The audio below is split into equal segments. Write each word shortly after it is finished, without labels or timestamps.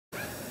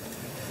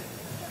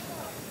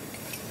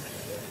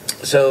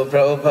So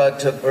Prabhupada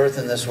took birth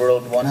in this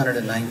world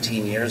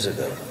 119 years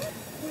ago.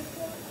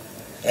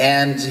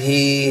 And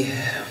he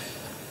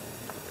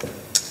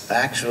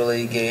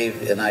actually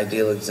gave an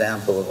ideal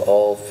example of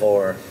all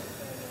four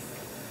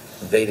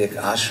Vedic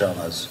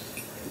ashramas.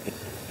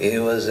 He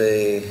was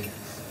a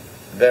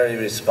very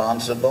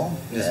responsible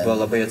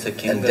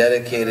and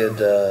dedicated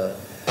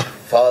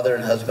father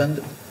and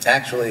husband.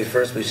 Actually,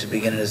 first we should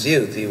begin in his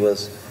youth.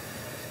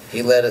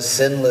 He led a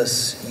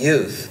sinless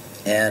youth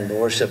and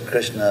worshipped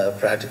Krishna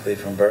practically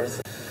from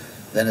birth,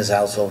 then his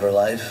householder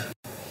life.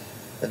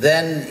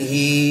 Then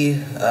he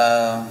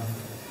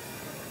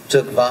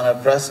took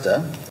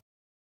vanaprastha.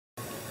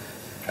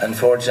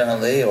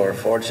 Unfortunately, or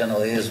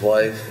fortunately, his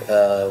wife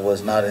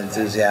was not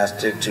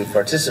enthusiastic to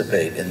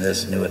participate in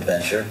this new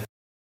adventure.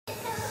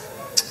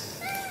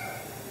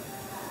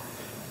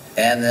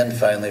 And then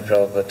finally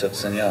Prabhupada took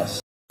sannyas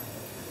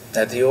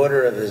at the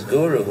order of his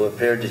guru, who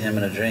appeared to him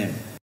in a dream.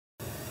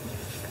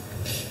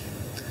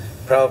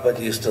 Prabhupada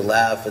used to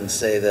laugh and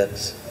say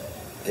that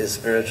his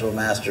spiritual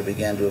master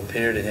began to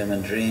appear to him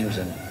in dreams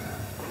and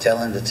tell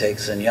him to take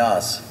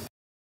sannyas.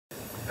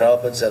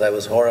 Prabhupada said, "I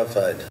was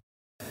horrified."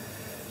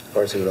 Of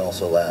course, he would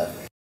also laugh.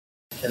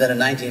 And then in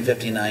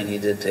 1959, he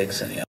did take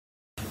sannyas.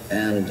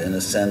 And in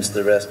a sense,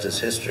 the rest is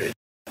history.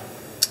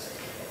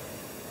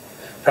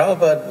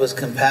 Prabhupada was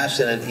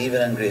compassionate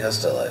even in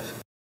Grihastha life.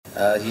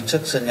 He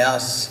took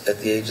sannyas at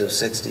the age of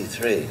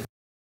 63,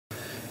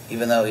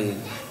 even though he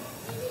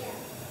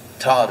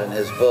taught in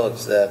his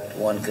books that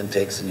one can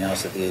take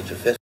sannyas at the age of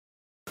 50.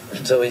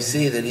 So we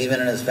see that even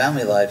in his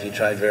family life, he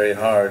tried very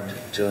hard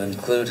to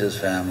include his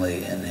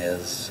family in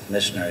his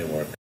missionary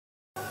work.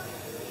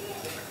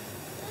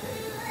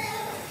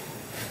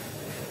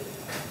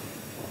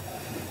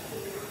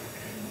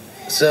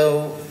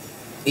 So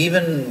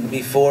even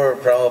before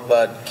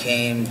Prabhupada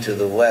came to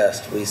the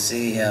West, we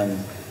see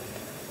him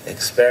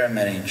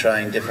experimenting,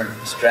 trying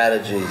different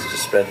strategies to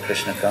spread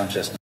Krishna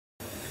consciousness.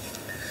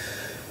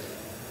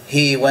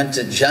 He went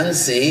to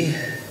Jhansi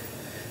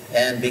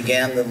and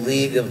began the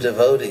League of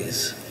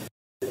Devotees.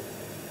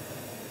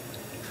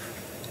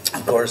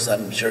 Of course,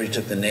 I'm sure he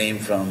took the name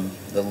from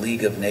the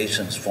League of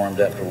Nations formed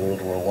after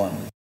World War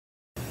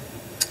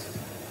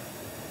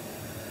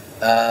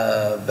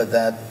I. But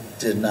that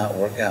did not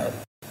work out.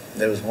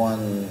 There was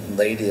one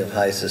lady of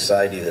high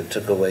society that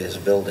took away his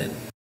building.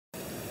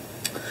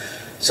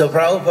 So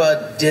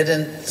Prabhupada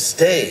didn't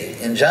stay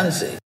in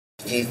Jhansi.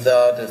 He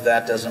thought, if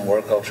that doesn't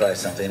work, I'll try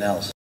something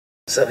else.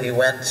 So he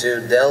went to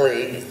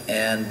Delhi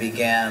and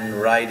began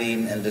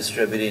writing and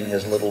distributing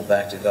his little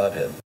Back to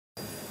Godhead.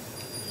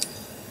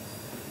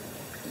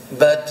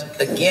 But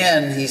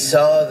again, he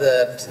saw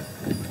that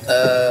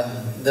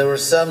there were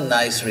some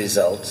nice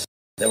results.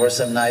 There were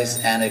some nice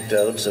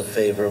anecdotes of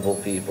favorable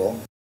people.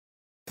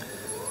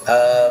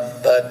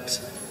 But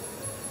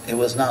it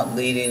was not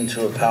leading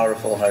to a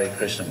powerful Hare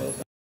Krishna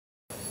movement.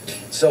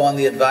 So on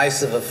the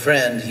advice of a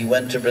friend, he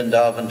went to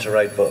Vrindavan to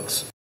write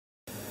books.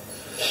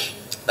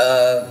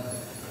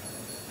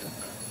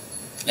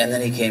 And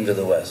then he came to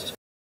the West.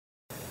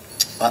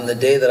 On the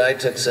day that I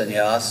took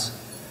sannyas,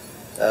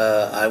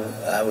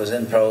 I was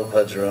in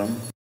Prabhupada's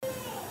room,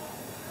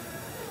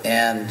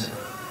 and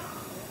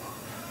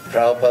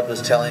Prabhupada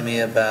was telling me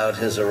about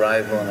his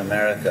arrival in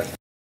America.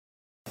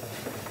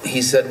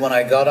 He said, when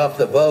I got off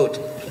the boat,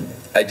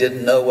 I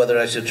didn't know whether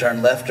I should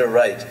turn left or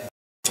right,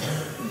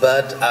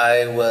 but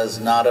I was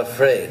not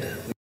afraid.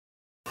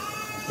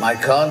 My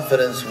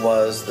confidence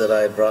was that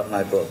I had brought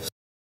my books.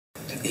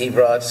 He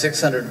brought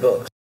 600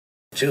 books,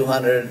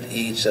 200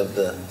 each of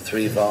the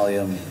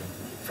 3-volume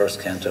first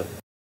canto.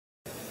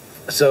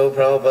 So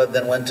Prabhupada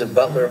then went to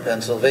Butler,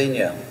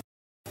 Pennsylvania,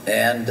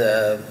 and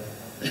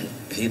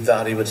he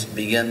thought he would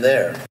begin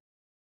there.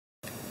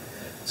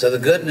 So the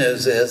good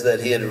news is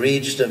that he had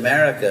reached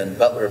America in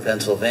Butler,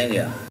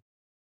 Pennsylvania.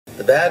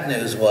 The bad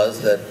news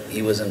was that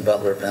he was in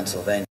Butler,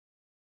 Pennsylvania,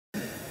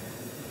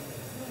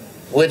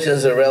 which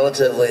is a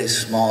relatively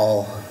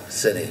small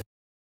city.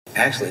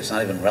 Actually, it's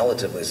not even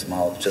relatively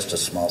small, it's just a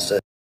small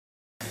city.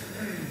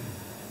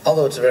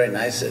 Although it's a very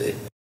nice city.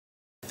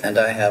 And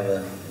I have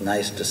a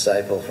nice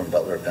disciple from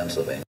Butler,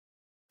 Pennsylvania.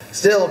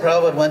 Still,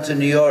 Prabhupada went to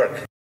New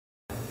York,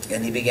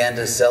 and he began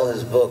to sell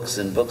his books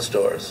in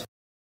bookstores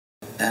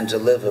and to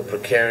live a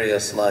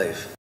precarious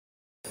life.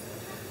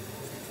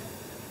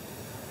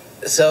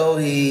 So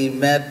he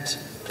met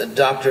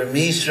Dr.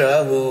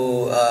 Mishra,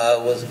 who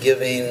was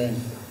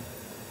giving,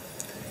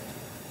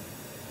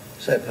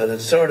 should I put it,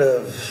 sort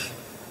of,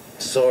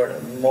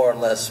 more or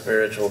less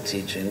spiritual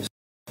teachings.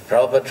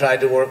 Prabhupada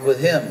tried to work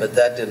with him, but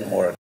that didn't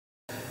work.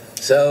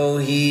 So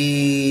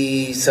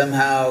he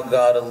somehow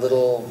got a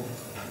little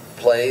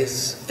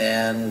place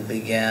and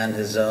began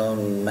his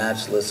own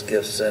Matchless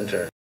Gift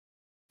Center.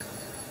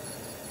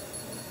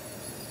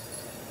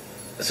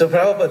 So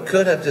Prabhupada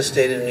could have just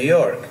stayed in New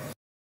York.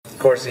 Of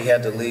course, he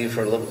had to leave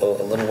for a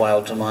little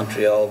while to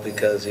Montreal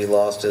because he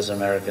lost his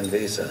American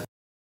visa.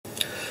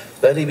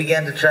 But he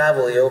began to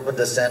travel. He opened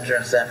a center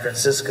in San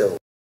Francisco,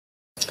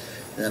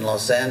 and then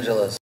Los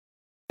Angeles.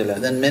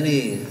 And then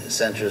many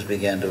centers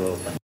began to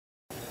open.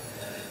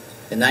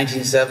 In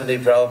 1970,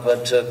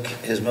 Prabhupada took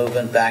his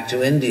movement back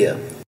to India,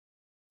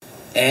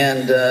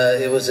 and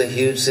it was a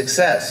huge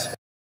success.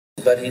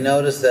 But he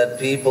noticed that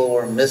people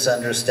were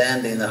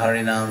misunderstanding the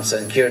Harinam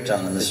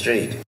Sankirtan in the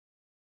street.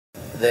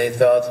 They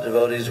thought the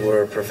devotees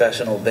were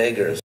professional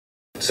beggars.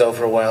 So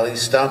for a while he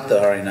stopped the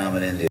Harinam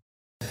in India.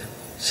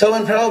 So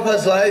in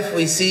Prabhupada's life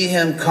we see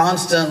him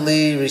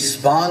constantly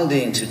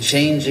responding to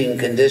changing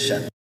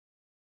conditions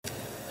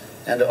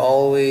and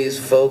always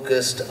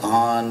focused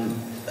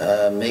on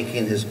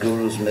making his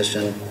guru's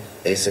mission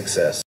a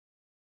success.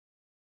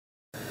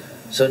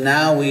 So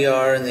now we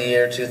are in the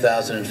year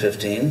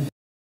 2015,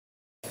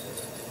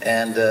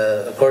 and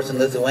of course in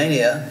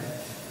Lithuania,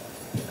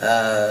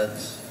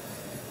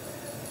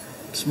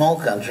 small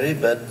country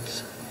but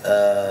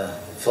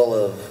full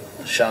of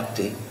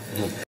Shakti.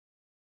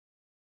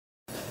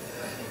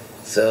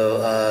 So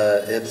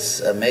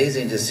it's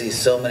amazing to see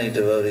so many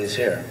devotees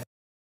here.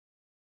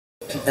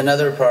 In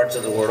other parts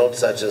of the world,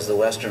 such as the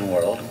Western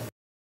world,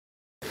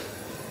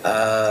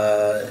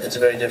 it's a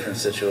very different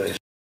situation.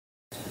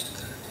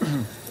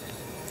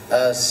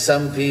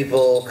 Some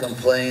people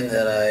complain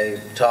that I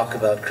talk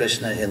about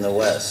Krishna in the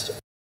West.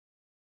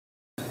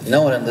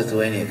 No one in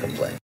Lithuania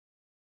complains.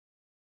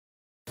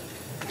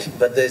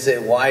 But they say,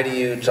 why do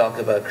you talk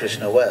about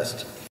Krishna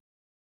West?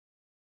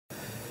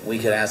 We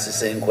could ask the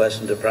same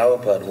question to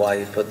Prabhupada, why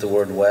he put the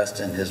word West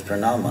in his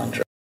pranam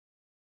mantra.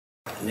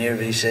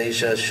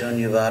 Nirvishesha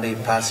shunyavadi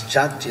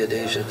paschatya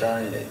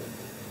deshatarine.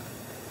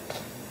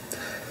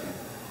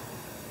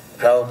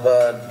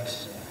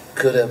 Prabhupada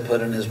could have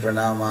put in his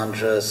pranam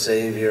mantra,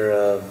 savior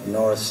of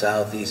north,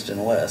 south, east,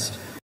 and west.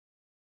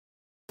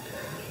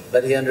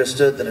 But he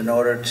understood that in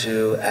order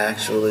to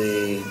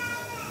actually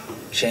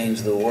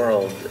change the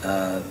world,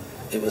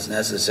 it was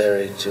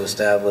necessary to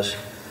establish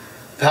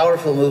a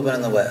powerful movement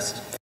in the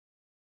West.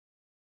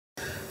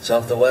 So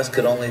if the West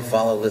could only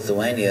follow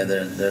Lithuania,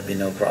 there'd be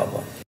no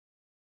problem.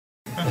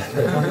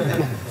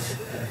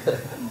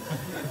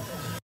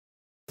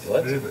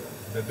 What?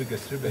 The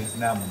biggest river is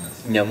Namuna.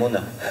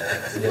 Nyamuna.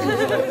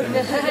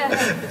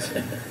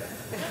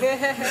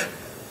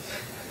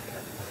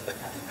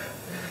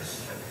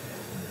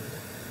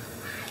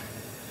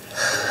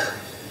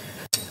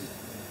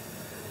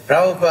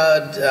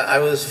 Prabhupada, I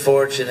was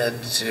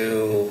fortunate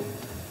to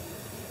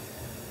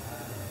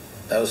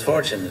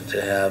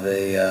have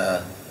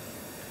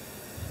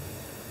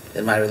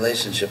in my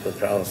relationship with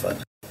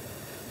Prabhupada.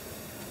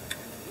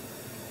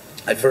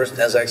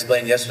 As I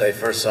explained yesterday, I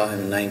first saw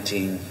him in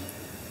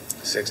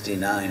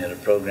 1969 at a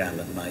program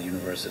at my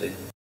university.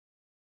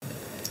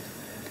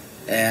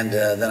 And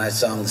then I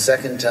saw him the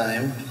second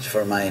time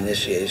for my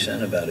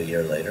initiation about a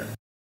year later.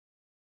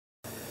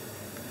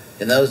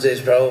 In those days,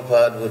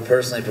 Prabhupada would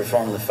personally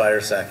perform the fire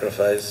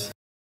sacrifice,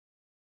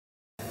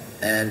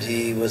 and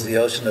he was the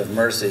ocean of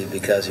mercy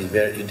because he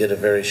did a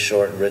very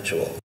short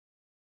ritual.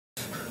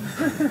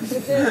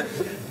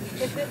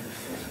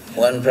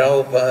 When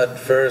Prabhupada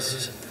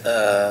first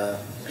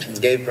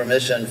gave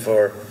permission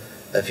for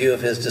a few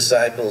of his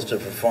disciples to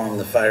perform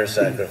the fire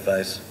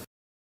sacrifice,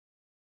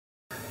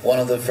 one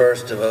of the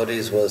first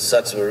devotees was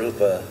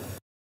Satsvarupa.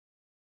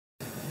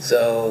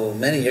 So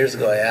many years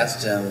ago I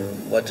asked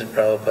him, what did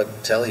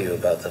Prabhupada tell you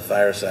about the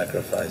fire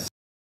sacrifice?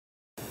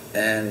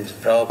 And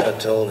Prabhupada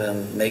told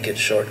him, make it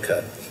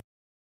shortcut.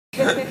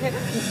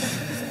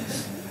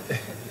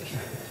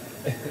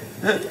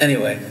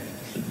 Anyway,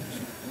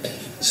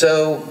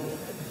 so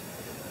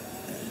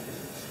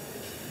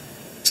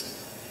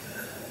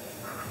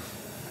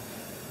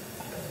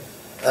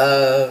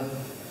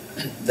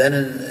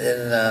then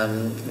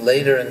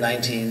later in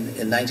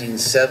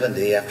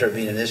 1970, after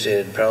being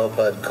initiated,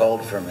 Prabhupada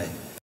called for me.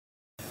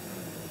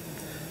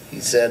 He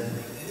said,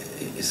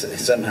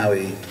 somehow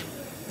he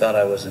thought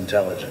I was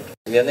intelligent.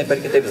 Vienaip ar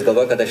kitaip jis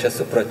galvoja, kad aš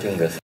esu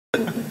protingas.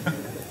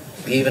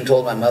 He even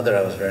told my mother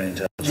I was very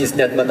intelligent. Jis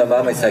net mano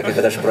mamai sakė,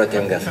 kad aš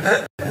protingas.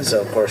 And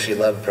so, of course, she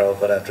loved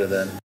Prabhupada after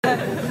then.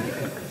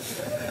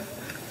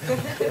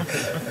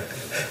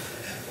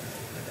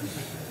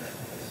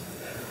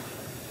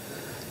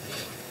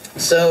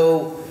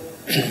 So,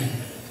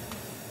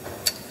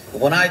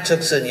 when I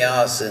took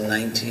sannyas in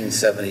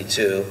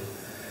 1972,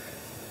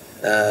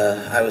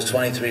 I was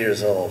 23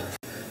 years old.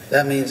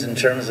 That means in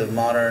terms of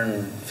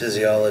modern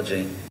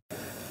physiology,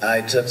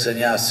 I took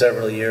sannyas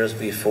several years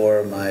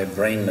before my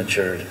brain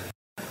matured.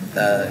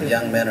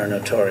 Young men are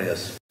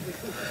notorious.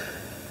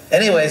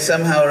 Anyway,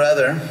 somehow or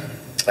other,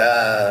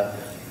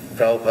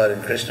 Prabhupada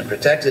and Krishna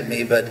protected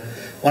me, but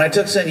when I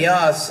took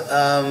sannyas,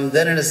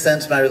 then in a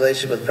sense my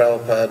relationship with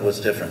Prabhupada was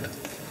different.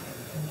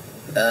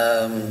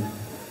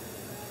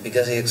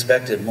 Because he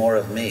expected more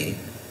of me,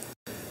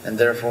 and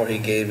therefore he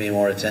gave me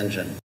more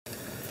attention.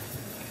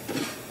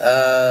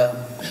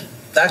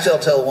 Actually, I'll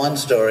tell one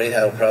story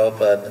how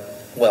Prabhupada,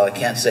 well, I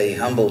can't say he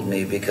humbled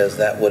me because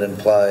that would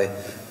imply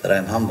that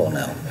I'm humble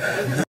now.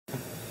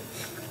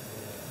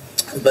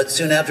 But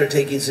soon after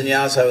taking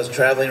sannyas, I was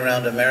traveling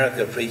around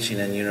America preaching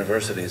in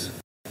universities.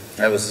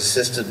 I was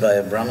assisted by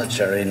a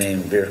brahmachari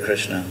named Veer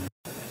Krishna.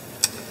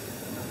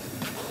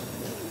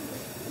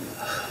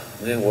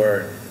 We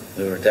were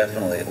We were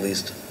definitely at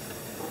least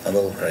a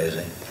little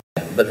crazy,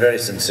 but very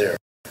sincere.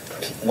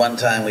 One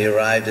time we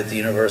arrived at the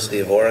University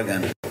of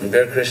Oregon, and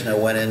Bear Krishna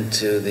went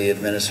into the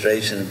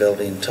administration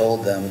building,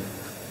 told them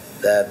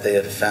that they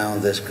had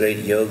found this great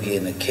yogi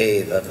in a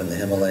cave up in the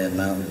Himalayan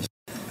mountains,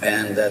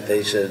 and that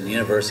the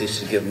university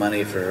should give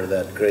money for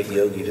that great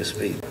yogi to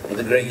speak. Well,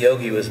 the great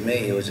yogi was me.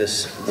 He was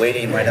just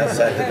waiting right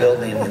outside the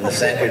building in the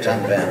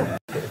Sankirtan band.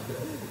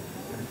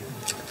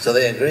 So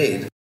they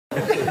agreed.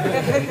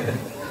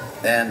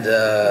 And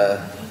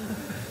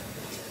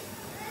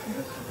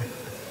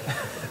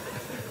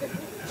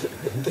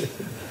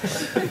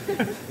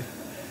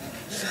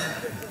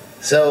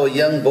so a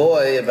young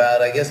boy,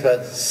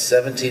 about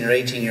 17 or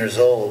 18 years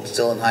old,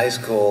 still in high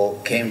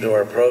school, came to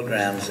our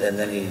programs, and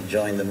then he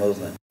joined the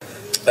movement.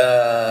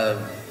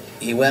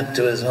 He went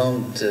to his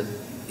home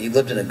he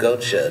lived in a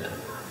goat shed.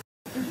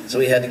 So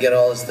he had to get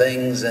all his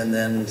things, and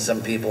then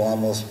some people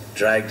almost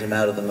dragged him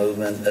out of the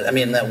movement. I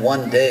mean, that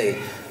one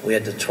day, we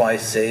had to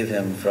twice save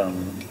him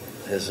from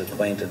his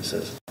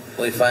acquaintances.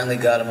 We finally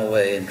got him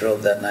away and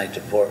drove that night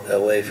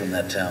away from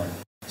that town.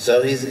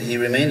 So he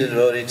remained a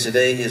devotee.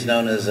 Today he's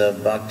known as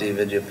Bhakti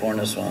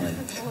Vidyapurnaswami.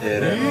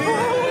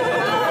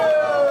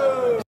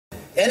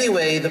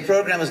 Anyway, the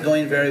program was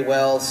going very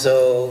well,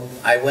 so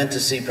I went to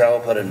see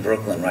Prabhupada in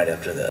Brooklyn right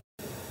after that.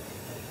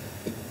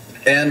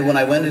 And when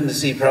I went in to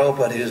see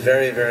Prabhupada, he was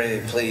very,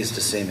 very pleased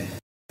to see me.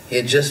 He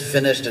had just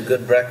finished a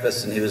good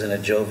breakfast and he was in a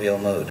jovial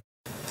mood.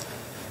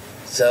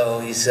 So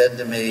he said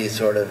to me,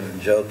 sort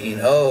of joking,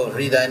 "Oh,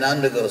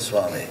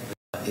 H.D.Goswami."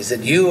 He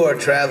said, "You are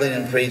traveling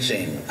and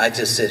preaching. I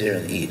just sit here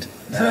and eat."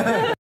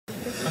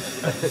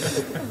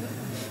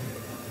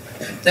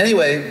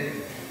 Anyway,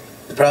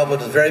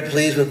 Prabhupada was very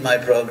pleased with my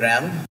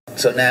program,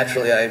 so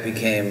naturally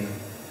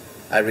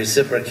I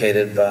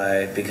reciprocated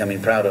by becoming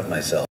proud of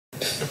myself.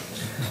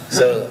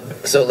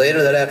 So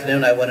later that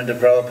afternoon, I went into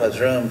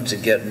Prabhupada's room to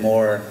get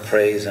more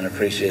praise and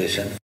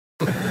appreciation.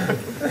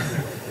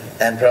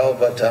 And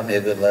Prabhupada taught me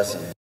a good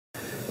lesson.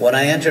 When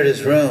I entered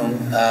his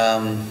room,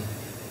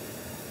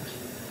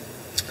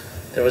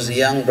 there was a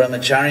young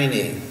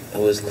brahmacharini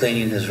who was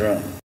cleaning his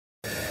room.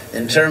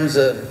 In terms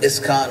of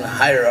ISKCON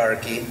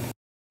hierarchy,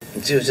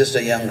 she was just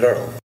a young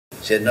girl.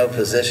 She had no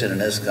position in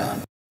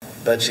ISKCON,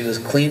 but she was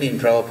cleaning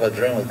Prabhupada's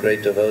room with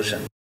great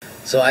devotion.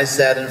 So I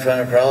sat in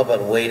front of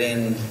Prabhupada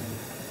waiting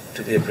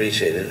to be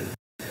appreciated.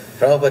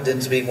 Prabhupada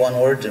didn't speak one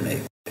word to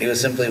me. He was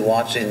simply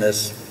watching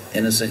this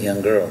innocent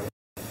young girl.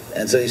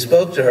 And so he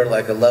spoke to her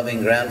like a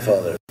loving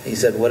grandfather. He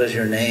said, "What is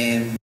your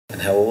name?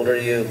 And how old are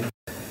you?"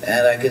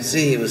 And I could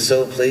see he was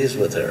so pleased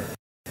with her.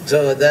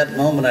 So at that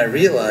moment I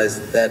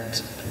realized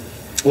that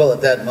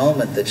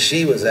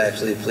she was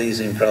actually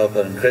pleasing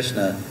Prabhupada and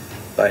Krishna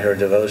by her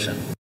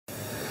devotion.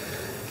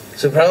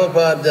 So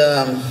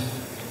Prabhupada,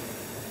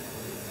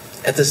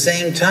 at the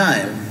same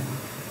time,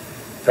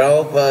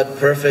 Prabhupada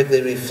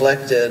perfectly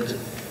reflected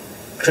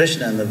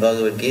Krishna in the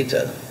Bhagavad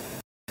Gita.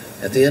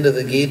 At the end of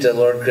the Gita,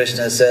 Lord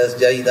Krishna says,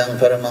 "Jaidang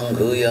paramang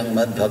guyang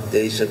mad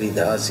bhaktesha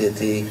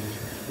vidhasyati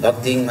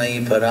bhakting mai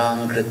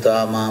parang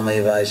krita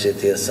mamai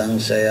vaishyati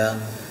asangshaya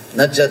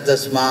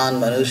nachatasman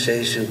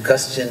manusheshu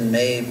kaschin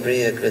me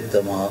priya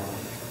kritama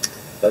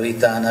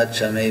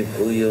bhavitanacha me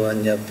bhuyo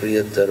anya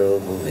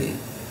priyataro bhuvi."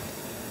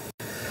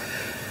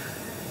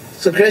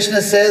 So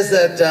Krishna says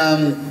that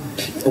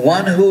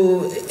one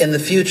who, in the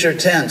future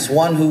tense,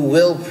 one who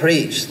will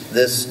preach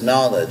this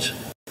knowledge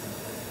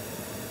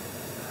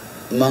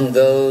among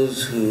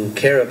those who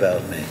care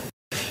about me,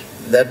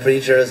 that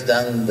preacher has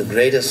done the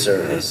greatest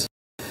service,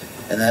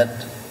 and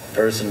that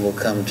person will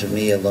come to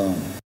me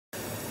alone.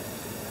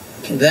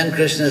 Then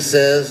Krishna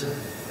says,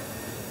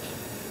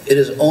 it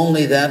is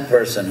only that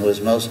person who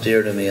is most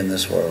dear to me in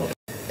this world,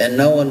 and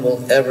no one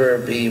will ever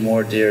be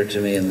more dear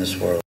to me in this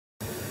world.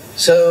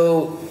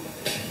 So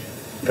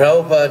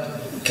Prabhupada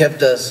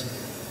kept us,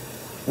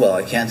 well,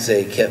 I can't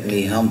say he kept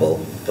me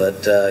humble,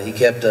 but he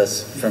kept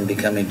us from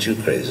becoming too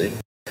crazy.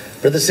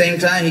 But at the same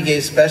time, he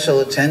gave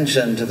special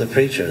attention to the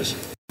preachers.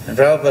 And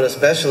Prabhupada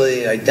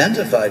especially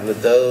identified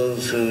with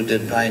those who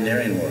did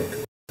pioneering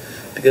work,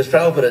 because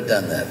Prabhupada had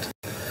done that.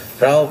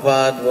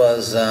 Prabhupada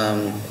was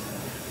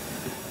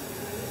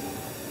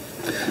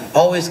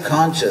always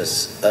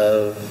conscious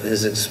of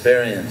his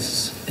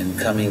experience in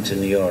coming to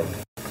New York.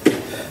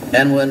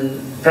 And when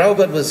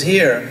Prabhupada was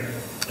here,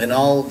 in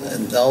all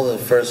the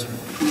first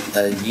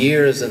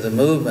years of the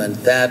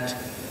movement, that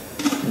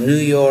New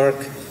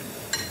York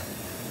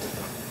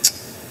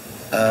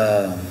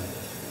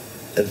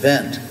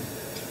event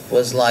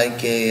was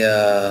like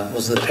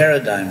was the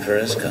paradigm for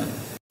ISKCON.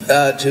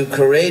 To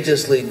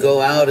courageously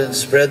go out and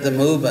spread the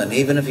movement,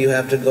 even if you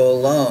have to go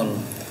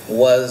alone,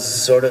 was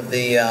sort of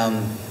it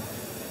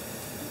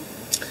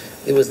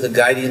was the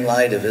guiding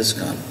light of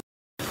ISKCON.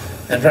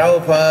 And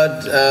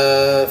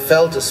Prabhupada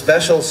felt a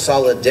special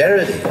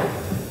solidarity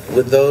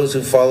with those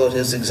who followed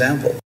his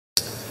example.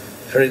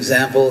 For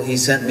example, he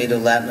sent me to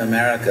Latin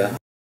America,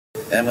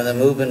 and when the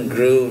movement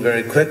grew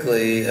very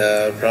quickly,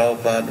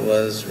 Prabhupada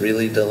was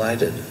really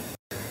delighted.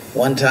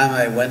 One time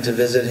I went to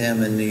visit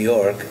him in New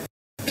York,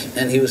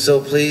 and he was so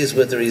pleased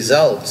with the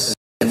results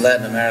in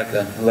Latin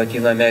America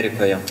Latino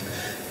Amerikoje.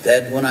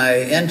 that when I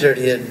entered,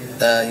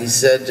 he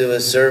said to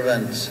his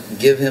servant,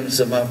 give him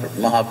some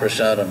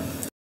Mahaprasadam.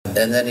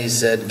 And then he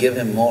said, give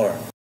him more.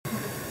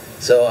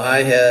 So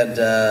I had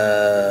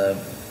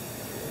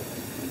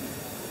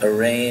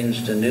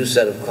arranged a new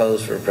set of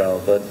clothes for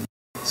Prabhupada.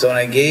 So when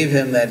I gave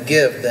him that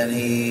gift, then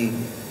he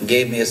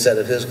gave me a set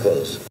of his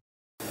clothes.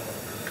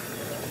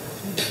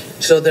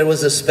 So there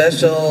was a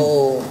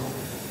special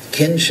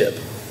kinship,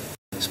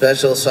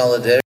 special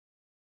solidarity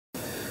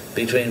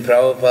between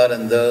Prabhupada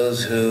and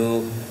those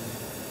who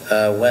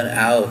went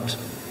out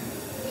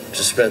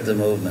to spread the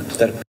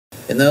movement.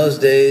 In those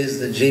days,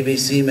 the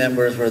GBC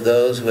members were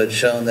those who had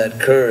shown that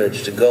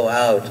courage to go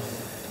out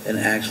and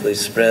actually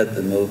spread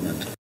the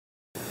movement.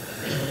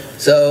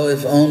 So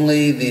if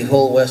only the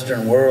whole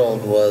Western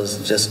world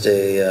was just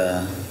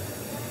a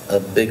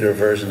bigger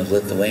version of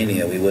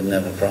Lithuania, we wouldn't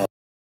have a problem.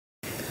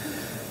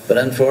 But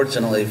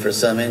unfortunately, for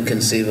some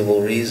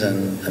inconceivable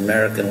reason,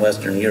 America and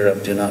Western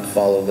Europe do not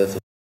follow Lithuania.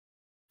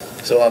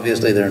 So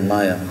obviously they're in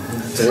Maya.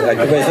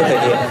 Akivaizdu,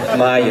 kad jie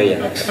Majoje.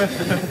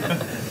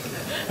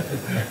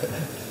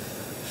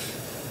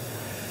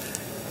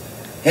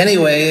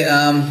 Anyway,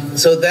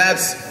 so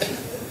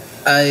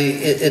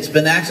it's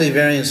been actually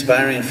very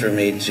inspiring for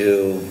me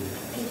to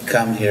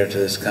come here to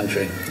this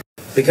country.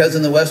 Because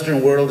in the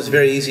Western world, it's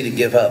very easy to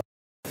give up.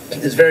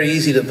 It's very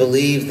easy to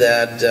believe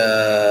that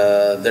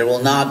there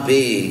will not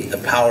be a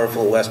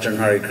powerful Western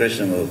Hare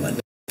Krishna movement.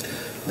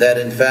 That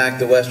in fact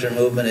the Western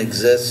movement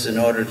exists in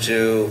order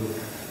to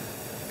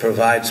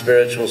provide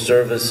spiritual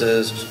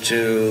services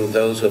to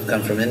those who have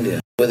come from India,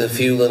 with a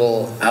few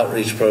little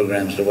outreach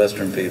programs to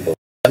Western people.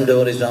 Some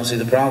devotees don't see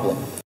the problem.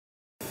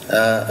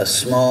 A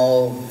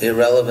small,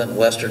 irrelevant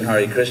Western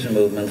Hare Krishna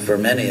movement for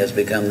many has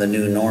become the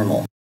new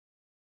normal.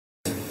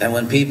 And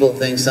when people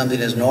think something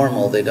is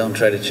normal, they don't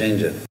try to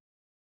change it.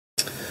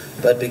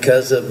 But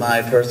because of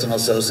my personal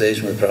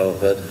association with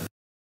Prabhupada,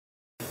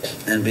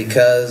 and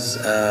because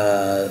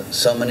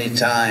so many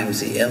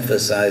times he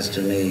emphasized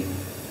to me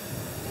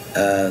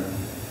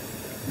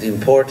the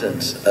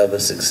importance of a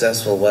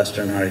successful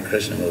Western Hare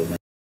Krishna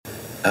movement,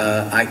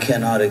 I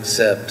cannot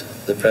accept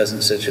the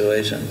present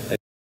situation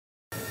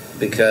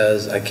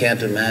because I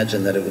can't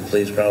imagine that it would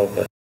please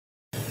Prabhupada.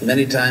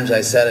 Many times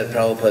I sat at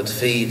Prabhupada's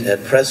feet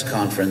at press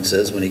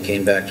conferences when he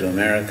came back to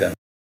America,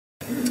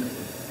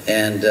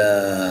 and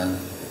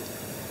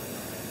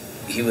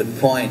he would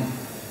point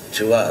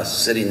to us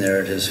sitting there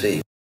at his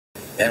feet.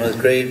 And with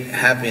great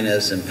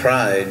happiness and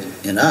pride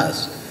in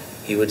us,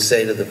 he would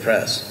say to the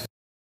press,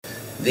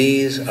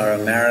 these are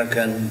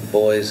American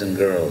boys and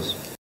girls.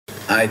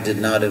 I did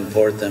not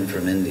import them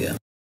from India.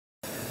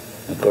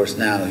 Of course,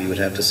 now he would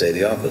have to say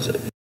the opposite.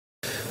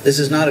 This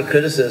is not a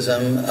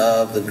criticism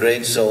of the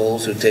great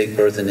souls who take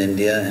birth in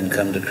India and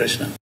come to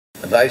Krishna.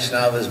 The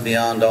Vaishnava is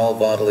beyond all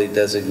bodily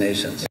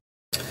designations.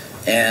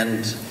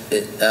 And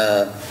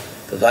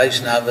the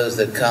Vaishnavas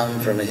that come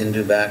from a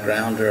Hindu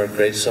background are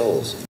great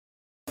souls.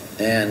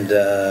 And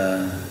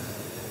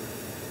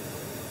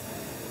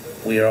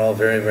we are all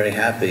very, very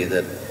happy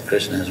that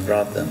Krishna has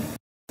brought them.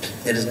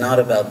 It is not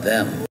about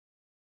them.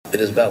 It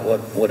is about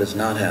what is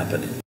not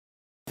happening.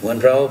 When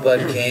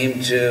Prabhupada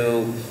came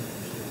to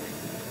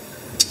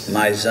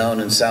my zone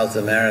in South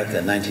America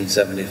in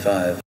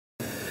 1975,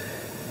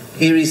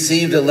 he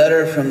received a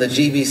letter from the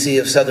GBC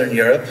of Southern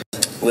Europe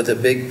with a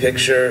big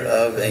picture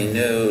of a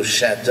new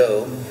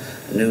chateau,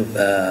 new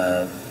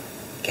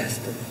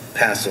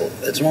castle.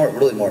 It's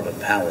really more of a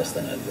palace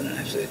than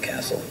actually a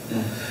castle.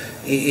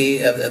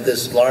 He of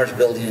this large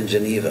building in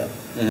Geneva.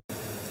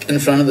 In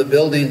front of the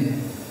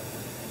building,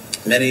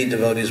 many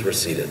devotees were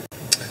seated.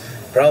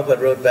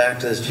 Prabhupada wrote back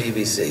to this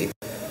GBC,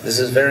 this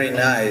is very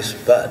nice,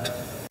 but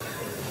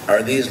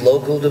are these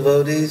local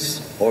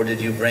devotees or did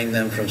you bring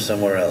them from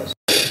somewhere else?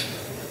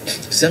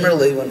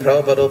 Similarly, when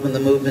Prabhupada opened the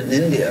movement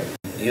in India,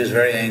 he was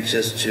very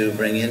anxious to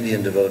bring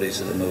Indian devotees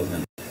to the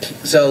movement.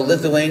 So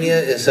Lithuania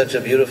is such a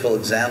beautiful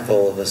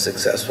example of a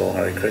successful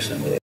Hare Krishna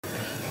movement.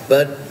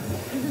 But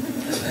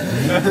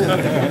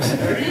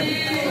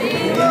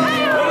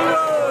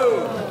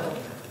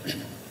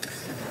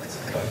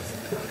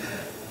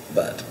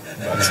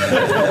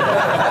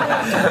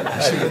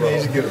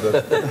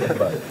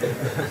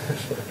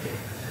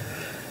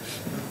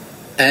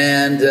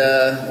and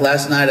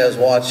last night I was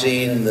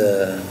watching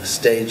the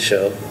stage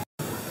show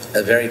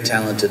of very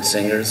talented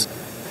singers,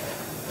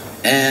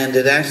 and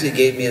it actually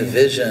gave me a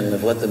vision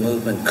of what the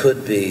movement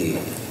could be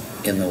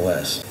in the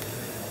West,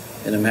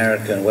 in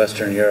America and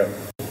Western Europe,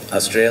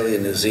 Australia,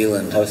 New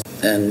Zealand,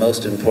 and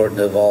most important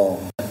of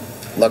all,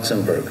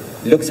 Luxembourg.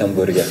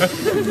 Luxembourg.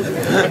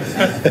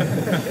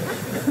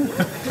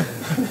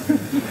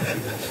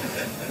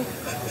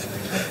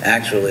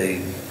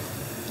 Actually,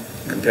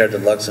 compared to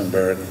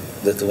Luxembourg,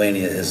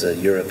 Lithuania is a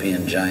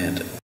European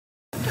giant.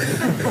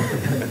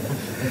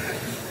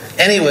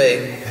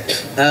 Anyway,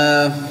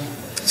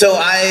 so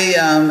I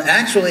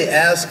actually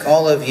ask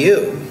all of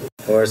you,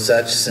 who are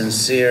such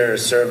sincere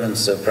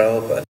servants of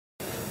Prabhupada,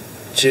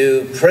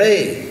 to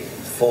pray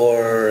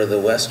for the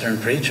Western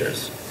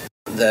preachers,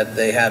 that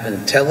they have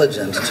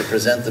intelligence to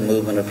present the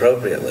movement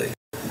appropriately.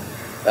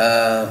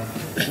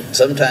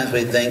 Sometimes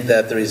we think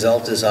that the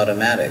result is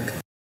automatic.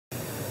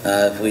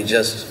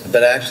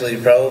 But actually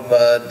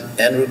Prabhupada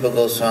and Rupa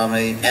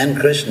Goswami and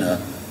Krishna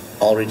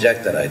all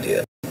reject that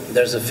idea.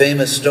 There's a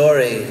famous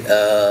story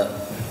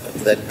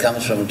that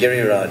comes from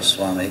Giriraj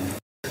Swami.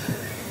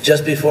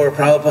 Just before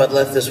Prabhupada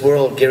left this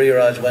world,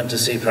 Giriraj went to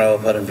see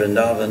Prabhupada in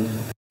Vrindavan.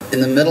 In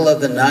the middle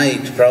of the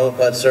night,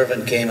 Prabhupada's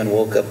servant came and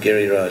woke up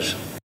Giriraj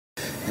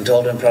and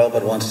told him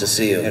Prabhupada wants to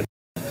see you.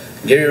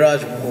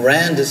 Giriraj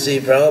ran to see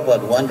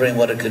Prabhupada, wondering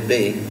what it could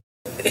be.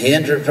 He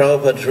entered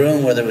Prabhupada's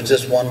room where there was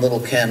just one little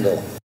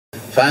candle.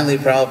 Finally,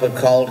 Prabhupada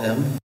called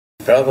him.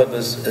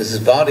 His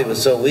body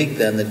was so weak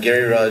then that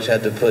Giriraj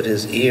had to put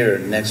his ear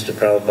next to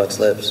Prabhupada's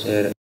lips.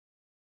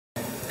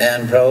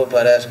 And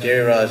Prabhupada asked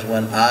Giriraj,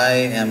 when I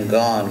am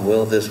gone,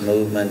 will this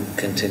movement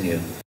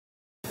continue?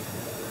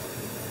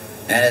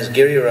 And as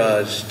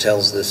Giriraj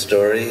tells this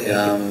story,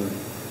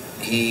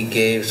 he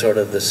gave sort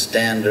of the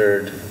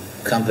standard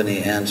company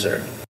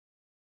answer.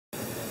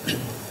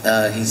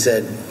 He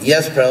said,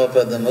 yes,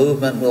 Prabhupada, the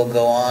movement will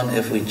go on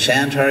if we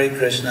chant Hare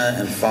Krishna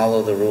and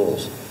follow the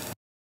rules.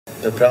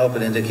 But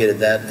Prabhupada indicated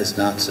that is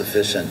not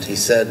sufficient. He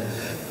said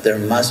there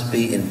must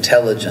be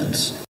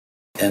intelligence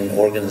and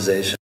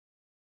organization.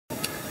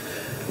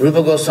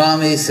 Rupa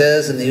Goswami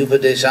says in the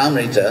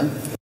Upadeshamrita,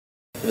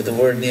 with the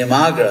word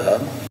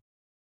niyamagraha,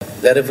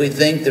 that if we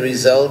think the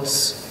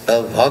results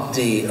of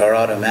bhakti are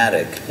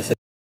automatic,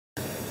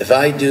 if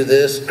I do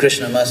this,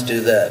 Krishna must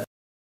do that.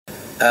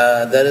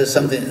 That is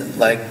something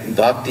like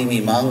bhakti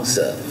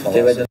mimamsa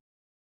philosophy.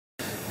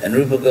 And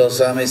Rupa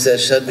Goswami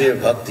says,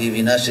 Shadvir bhakti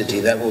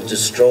vinashiti, that will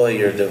destroy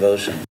your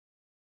devotion.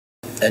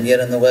 And yet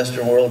in the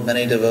Western world,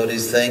 many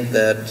devotees think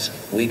that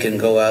we can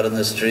go out in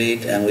the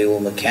street and we will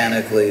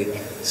mechanically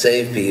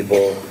save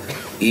people,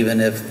 even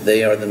if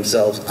they are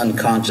themselves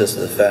unconscious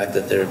of the fact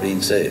that they're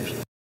being saved.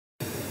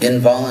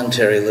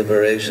 Involuntary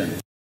liberation.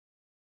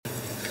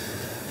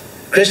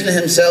 Krishna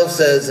himself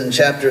says in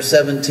chapter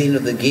 17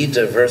 of the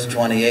Gita, verse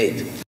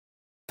 28,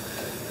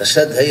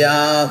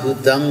 Shadhaya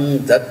hudam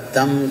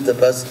dattam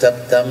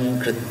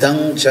tapastaptam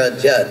kritam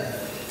chajat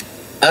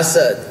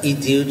asad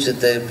iti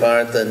uchate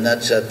partha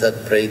nacha tat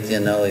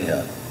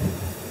pratyanoya.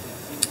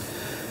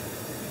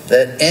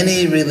 That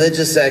any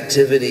religious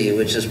activity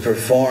which is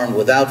performed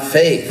without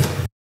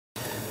faith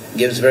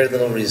gives very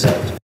little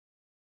result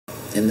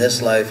in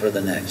this life or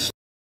the next.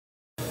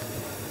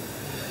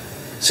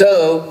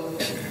 So,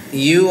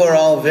 you are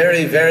all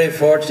very, very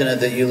fortunate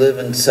that you live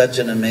in such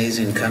an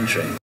amazing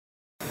country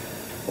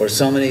where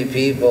so many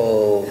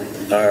people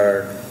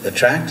are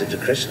attracted to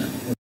Krishna.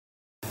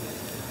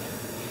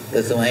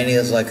 Lithuania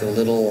is like a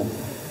little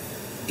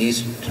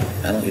East,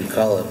 I don't know what you'd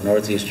call it,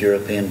 Northeast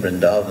European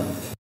Vrindavan.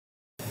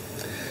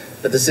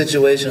 But the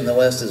situation in the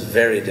West is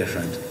very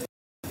different.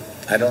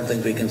 I don't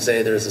think we can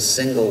say there's a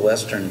single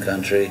Western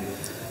country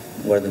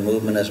where the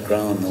movement has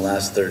grown in the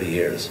last 30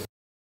 years.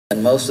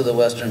 In most of the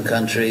Western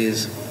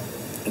countries,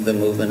 the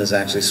movement is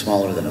actually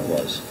smaller than it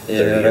was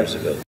 30 years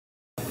ago.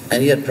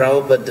 And yet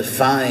Prabhupada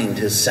defined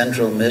his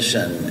central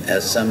mission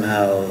as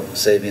somehow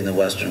saving the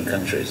Western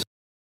countries.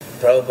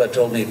 Prabhupada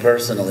told me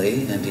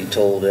personally, and he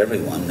told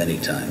everyone many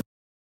times,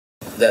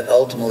 that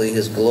ultimately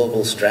his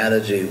global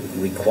strategy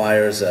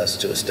requires us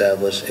to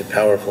establish a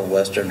powerful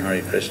Western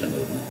Hare Krishna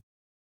movement.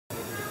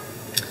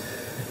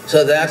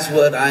 So that's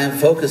what I am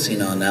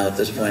focusing on now at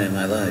this point in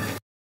my life.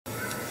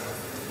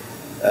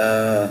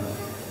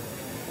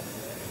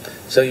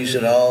 So you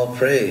should all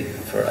pray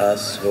for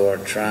us who are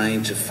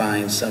trying to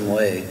find some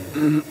way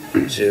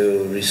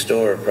to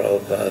restore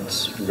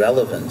Prabhupada's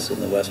relevance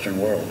in the Western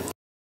world.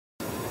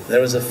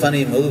 There was a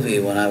funny movie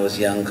when I was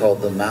young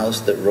called The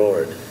Mouse That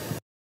Roared.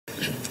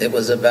 It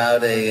was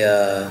about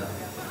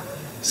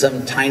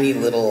some tiny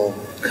little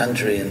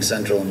country in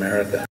Central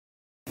America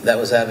that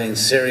was having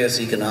serious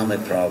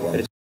economic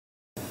problems.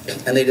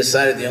 And they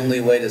decided the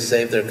only way to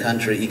save their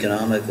country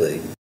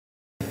economically,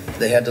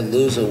 they had to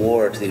lose a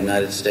war to the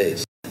United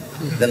States.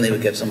 Then they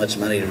would get so much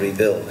money to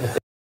rebuild.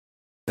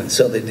 And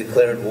so they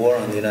declared war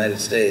on the United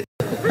States.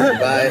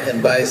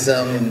 And by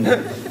some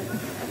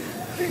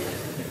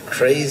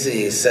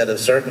crazy set of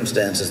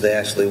circumstances, they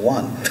actually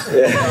won.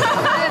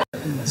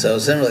 So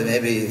similarly,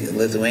 maybe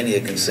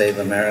Lithuania can save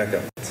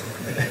America.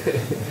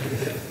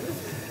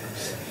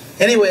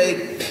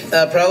 Anyway,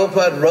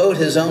 Prabhupada wrote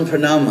his own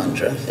pranam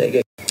mantra.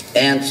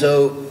 And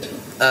so,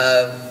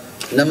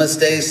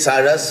 Namaste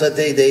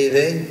Saraswati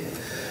Devi.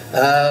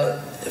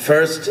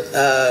 First,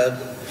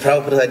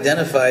 Prabhupada is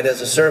identified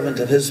as a servant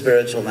of his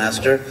spiritual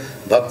master,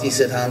 Bhakti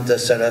Siddhanta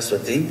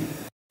Saraswati.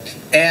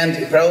 And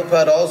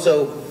Prabhupada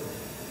also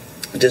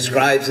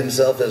describes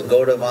himself as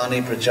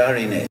Gauravani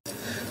Pracharine,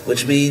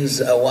 which means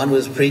one who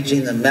is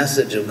preaching the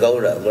message of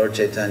Gaura, Lord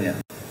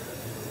Chaitanya.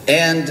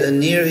 And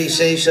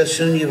Nirvishesha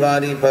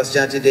Shunyavadi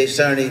Paschati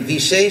Desarni.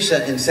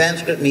 Vishesha in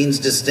Sanskrit means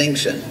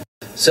distinction.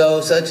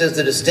 So, such as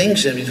the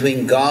distinction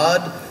between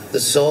God, the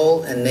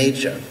soul, and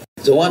nature.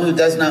 So one who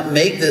does not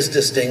make this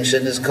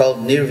distinction is called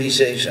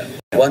nirvishesha.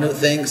 One who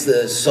thinks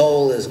the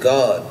soul is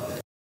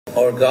God,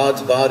 or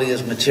God's body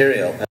is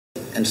material,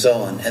 and so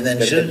on. And then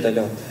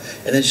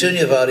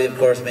shunyavadi, of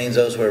course, means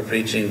those who are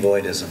preaching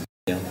voidism.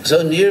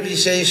 So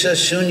nirvishesha,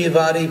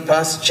 shunyavadi,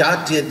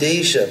 paschatya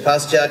desha.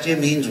 Paschatya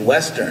means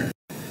Western.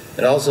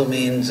 It also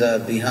means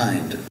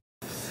behind.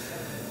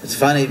 It's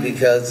funny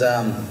because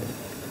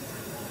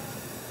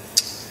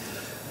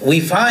we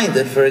find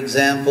that, for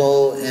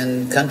example,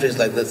 in countries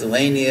like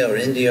Lithuania or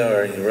India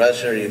or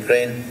Russia or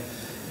Ukraine,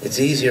 it's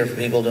easier for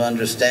people to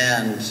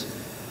understand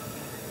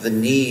the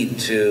need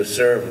to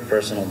serve a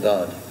personal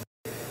God.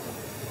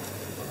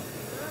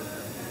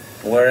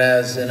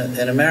 Whereas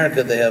in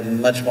America, they have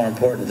much more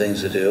important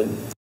things to do,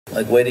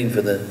 like waiting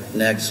for the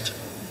next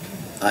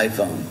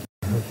iPhone.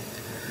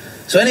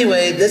 So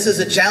anyway, this is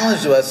a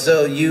challenge to us.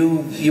 So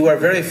you are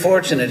very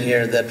fortunate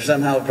here that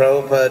somehow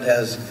Prabhupada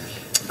has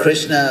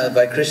Krishna,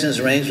 by Krishna's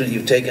arrangement,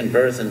 you've taken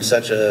birth in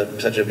such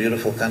a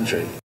beautiful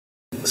country.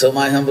 So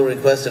my humble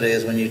request today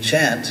is when you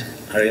chant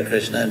Hare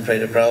Krishna and pray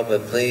to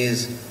Prabhupada,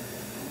 please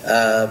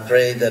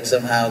pray that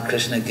somehow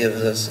Krishna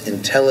gives us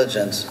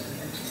intelligence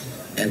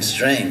and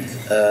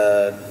strength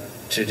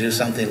to do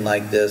something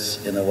like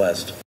this in the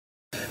West.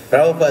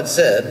 Prabhupada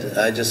said,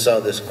 I just saw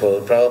this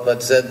quote,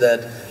 Prabhupada said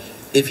that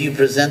if you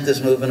present this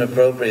movement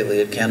appropriately,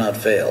 it cannot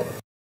fail.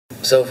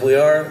 So if we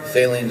are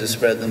failing to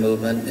spread the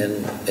movement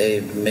in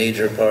a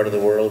major part of the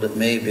world, it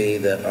may be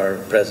that our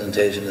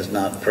presentation is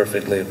not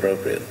perfectly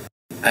appropriate.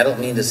 I don't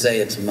mean to say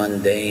it's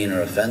mundane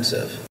or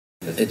offensive.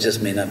 It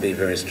just may not be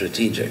very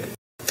strategic.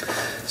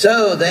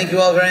 So, thank you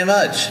all very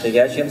much.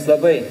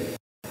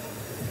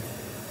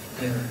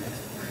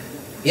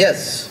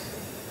 Yes?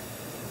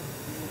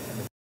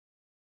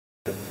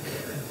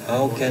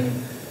 How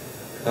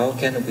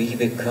can we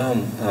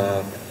become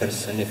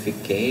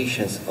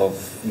personifications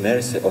of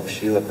mercy of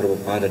Srila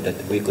Prabhupada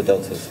that we could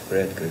also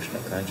spread Krishna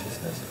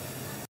consciousness?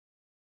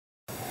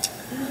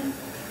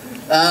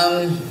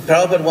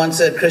 Prabhupada once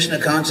said Krishna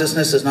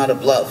consciousness is not a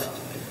bluff.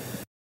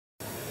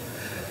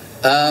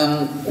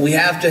 We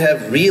have to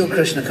have real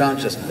Krishna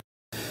consciousness.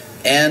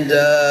 And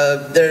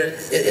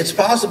it's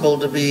possible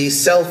to be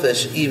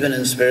selfish even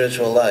in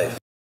spiritual life.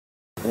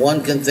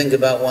 One can think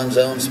about one's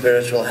own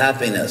spiritual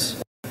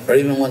happiness, or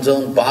even one's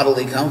own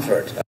bodily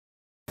comfort.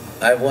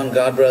 I have one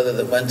godbrother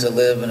that went to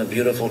live in a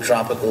beautiful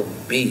tropical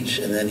beach,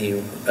 and then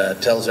he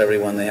tells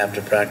everyone they have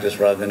to practice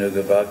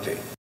Raganuga Bhakti,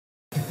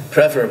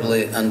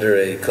 preferably under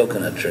a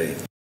coconut tree.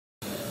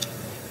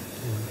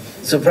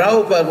 So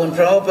when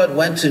Prabhupada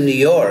went to New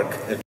York,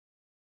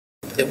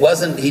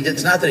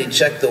 it's not that he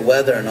checked the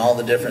weather in all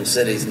the different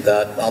cities and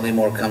thought, I'll be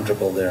more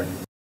comfortable there.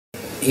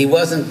 He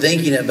wasn't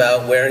thinking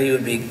about where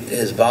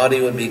his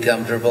body would be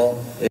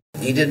comfortable.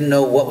 He didn't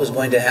know what was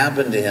going to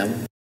happen to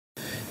him.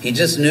 He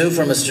just knew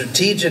from a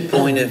strategic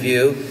point of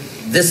view,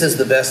 this is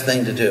the best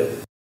thing to do.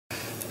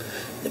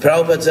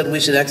 Prabhupada said we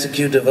should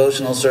execute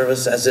devotional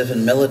service as if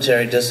in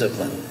military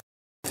discipline.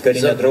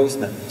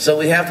 So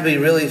we have to be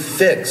really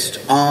fixed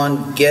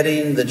on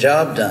getting the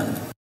job done.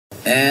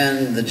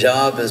 And the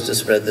job is to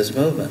spread this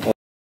movement.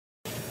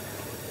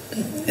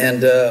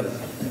 And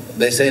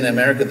they say in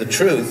America, the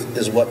truth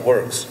is what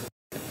works.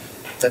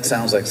 That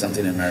sounds like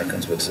something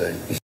Americans would say.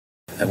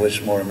 I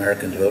wish more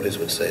American devotees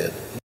would say it.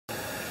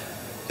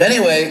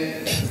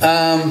 Anyway,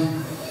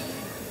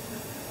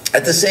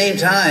 at the same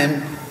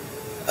time,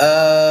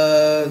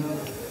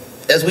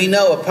 as we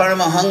know, a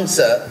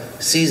Paramahamsa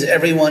sees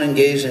everyone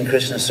engaged in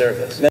Krishna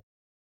service.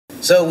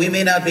 So we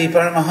may not be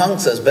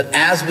Paramahamsas, but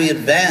as we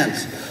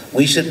advance,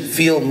 we should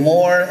feel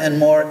more and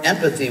more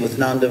empathy with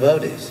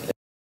non-devotees.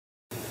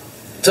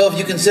 So if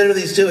you consider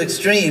these two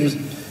extremes,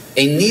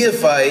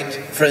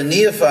 for a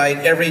neophyte,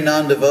 every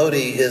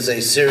non-devotee is a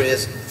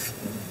serious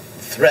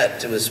threat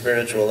to his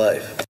spiritual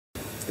life.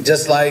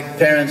 Just like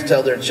parents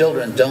tell their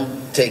children,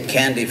 don't take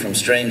candy from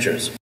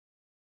strangers.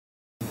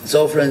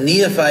 So for a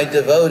neophyte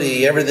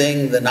devotee,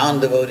 everything the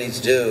non-devotees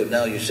do,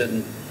 no, you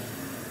shouldn't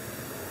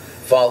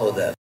follow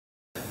that.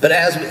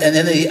 And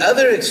then the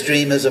other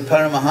extreme is a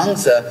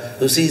Paramahamsa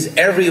who sees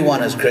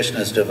everyone as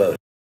Krishna's devotee.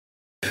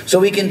 So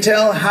we can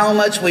tell how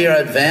much we are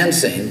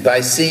advancing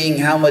by seeing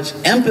how much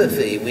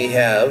empathy we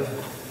have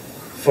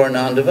for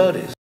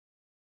non-devotees.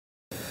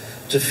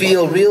 To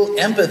feel real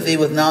empathy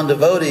with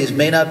non-devotees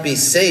may not be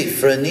safe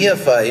for a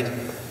neophyte,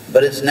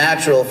 but it's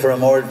natural for a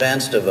more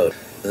advanced devotee.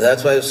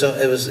 That's why it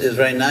was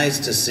very nice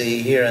to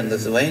see here in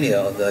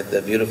Lithuania, like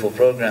that beautiful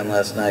program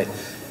last night,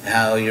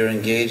 how you're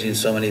engaging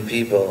so many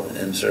people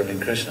in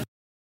serving Krishna.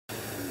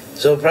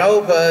 So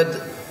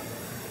Prabhupada,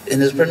 in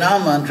his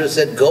pranam mantra,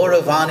 said,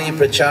 Gauravani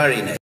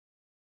Pracharine.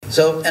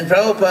 And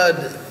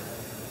Prabhupada,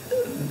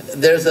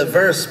 there's a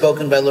verse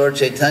spoken by Lord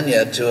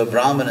Chaitanya to a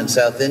Brahmin in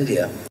South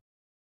India.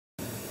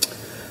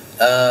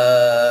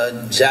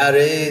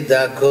 Jare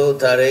dako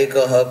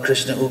tareko ha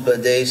Krishna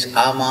upadesh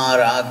amar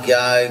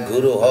agyai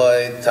guru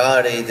hoy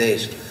tare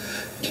desh.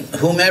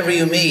 Whomever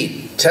you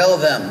meet, tell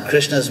them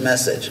Krishna's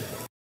message.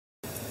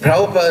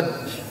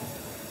 Prabhupada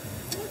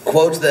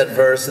quotes that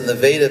verse in the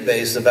Veda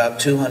base about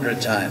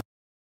 200 times.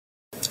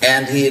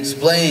 And he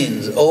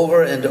explains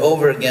over and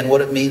over again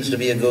what it means to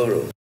be a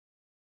guru.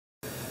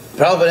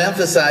 Prabhupada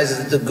emphasizes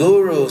that the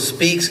guru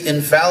speaks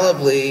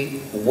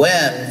infallibly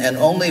when and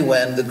only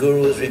when the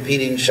guru is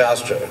repeating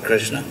Shastra or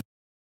Krishna.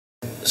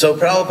 So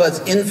Prabhupada's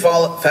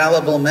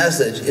infallible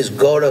message is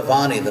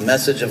Gauravani, the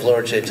message of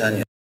Lord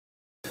Chaitanya.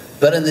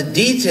 But in the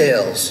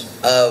details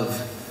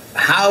of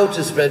how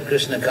to spread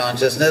Krishna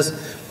consciousness,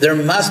 there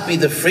must be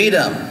the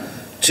freedom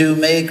to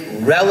make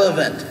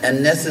relevant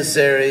and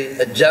necessary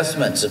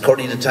adjustments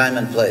according to time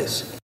and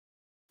place.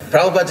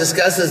 Prabhupada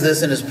discusses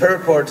this in his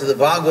purport to the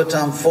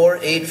Bhagavatam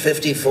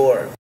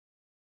 4.8.54.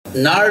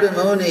 Narada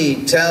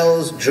Muni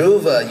tells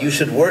Dhruva, you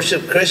should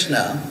worship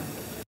Krishna.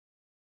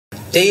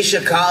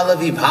 Desha Kala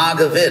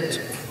Vibhagavit.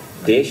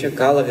 Desha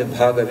Kala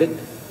Vibhagavit.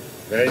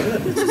 Very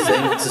good.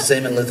 It's the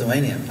same in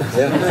Lithuanian.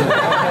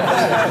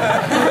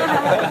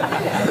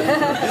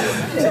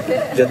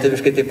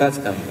 Lietuviškai taip pat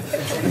skamba.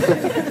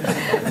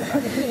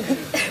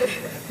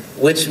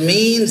 Which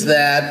means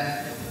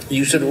that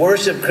you should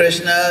worship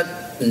Krishna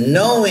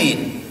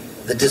knowing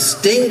the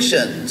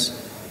distinctions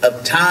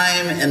of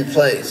time and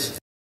place.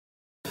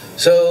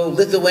 So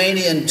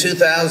Lithuanian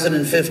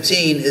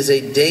 2015 is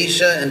a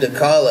desha and a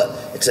kala.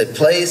 It's a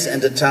place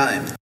and a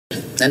time.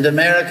 And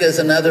America is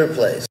another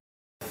place.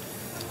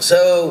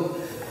 So,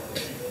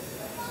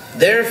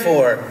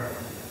 therefore,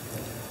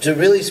 to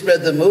really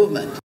spread the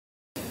movement,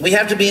 we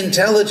have to be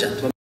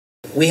intelligent.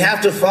 We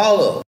have to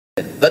follow,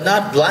 but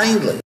not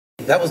blindly.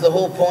 That was the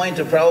whole point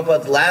of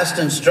Prabhupada's last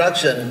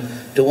instruction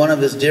to one of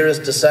his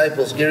dearest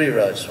disciples,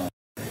 Giriraj Swami.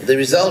 The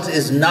result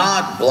is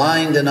not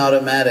blind and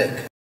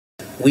automatic.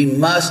 We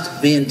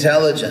must be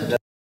intelligent.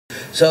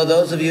 So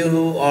those of you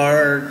who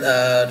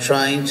are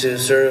trying to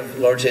serve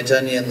Lord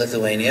Chaitanya in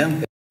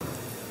Lithuania,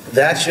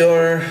 that's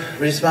your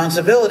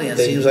responsibility, and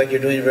it seems like you're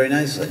doing it very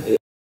nicely.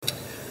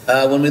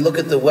 When we look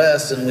at the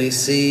West and we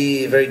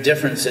see a very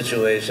different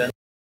situation,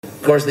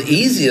 of course the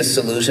easiest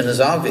solution is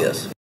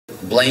obvious.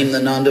 Blame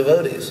the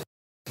non-devotees.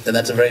 And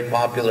that's a very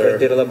popular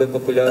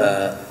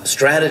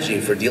strategy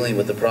for dealing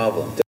with the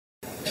problem.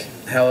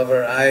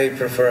 However, I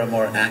prefer a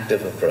more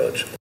active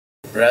approach,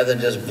 rather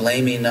than just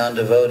blaming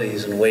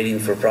non-devotees and waiting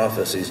for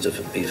prophecies to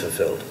be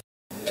fulfilled.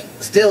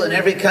 Still, in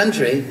every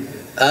country,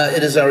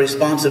 it is our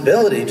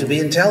responsibility to be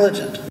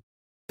intelligent.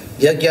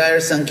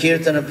 Yagyayar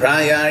Sankirtana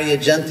Prayarya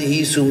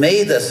Jantihi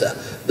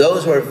Sumedasa.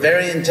 Those who are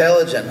very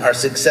intelligent are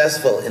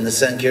successful in the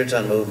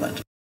Sankirtan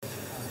movement.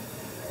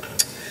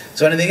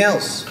 So anything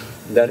else?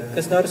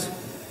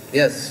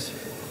 Yes.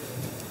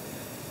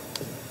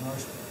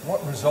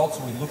 What results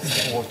are we looking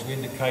for to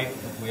indicate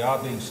that we are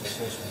being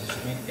successful? Does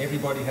it mean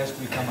everybody has to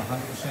become 100%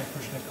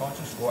 Krishna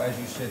conscious, or as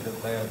you said,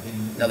 that they are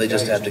being... No, they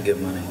just have to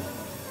give money.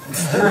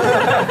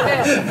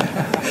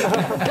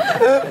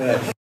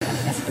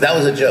 That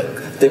was a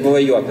joke.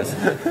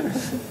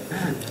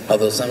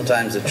 Although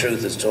sometimes the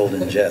truth is told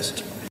in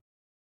jest.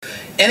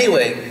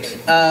 Anyway,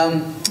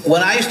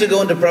 when I used to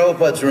go into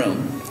Prabhupada's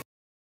room,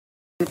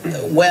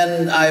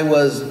 when I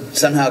was,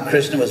 somehow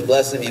Krishna was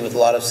blessing me with a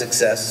lot of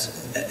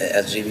success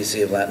as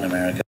GBC of Latin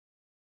America,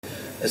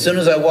 as soon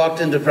as I walked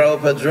into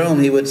Prabhupada's room,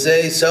 he would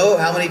say, so,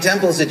 how many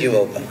temples did you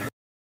open?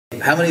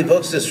 How many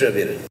books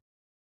distributed?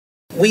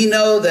 We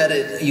know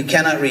that you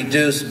cannot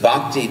reduce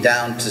bhakti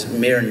down to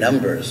mere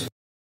numbers.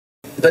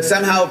 But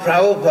somehow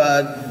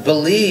Prabhupada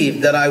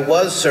believed that I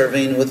was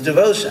serving with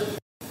devotion.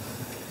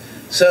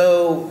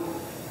 So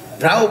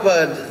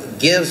Prabhupada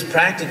gives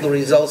practical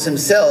results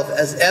himself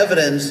as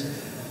evidence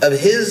of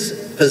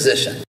his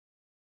position.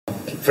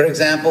 For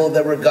example,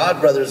 there were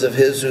godbrothers of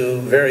his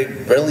who very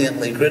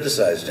brilliantly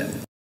criticized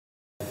him.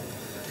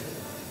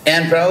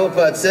 And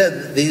Prabhupada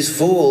said, these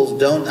fools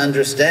don't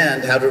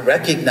understand how to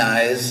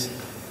recognize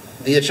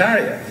the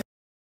Acharya.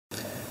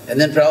 And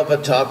then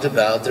Prabhupada talked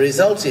about the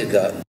results he had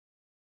gotten.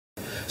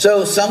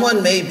 So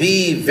someone may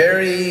be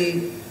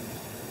very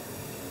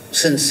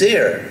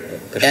sincere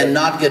and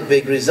not get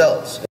big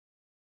results.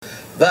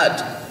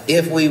 But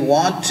if we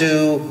want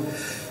to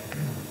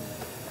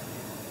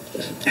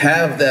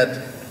have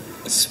that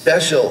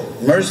special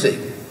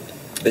mercy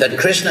that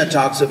Krishna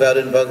talks about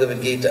in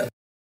Bhagavad Gita,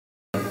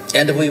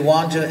 and if we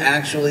want to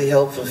actually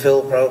help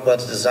fulfill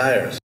Prabhupada's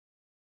desires,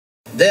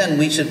 then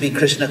we should be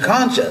Krishna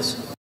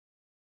conscious.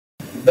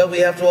 But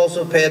we have to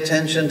also pay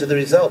attention to the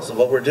results of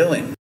what we're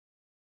doing.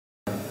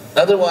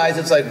 Otherwise,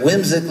 it's like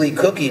whimsically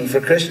cooking for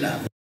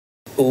Krishna.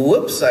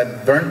 Whoops, I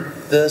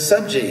burnt the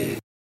sabji.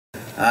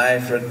 I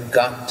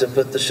forgot to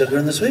put the sugar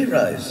in the sweet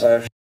rice.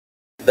 But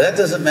that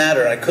doesn't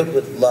matter. I cook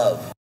with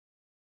love.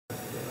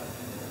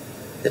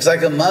 It's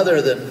like a mother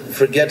that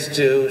forgets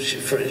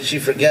she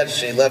forgets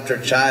she left her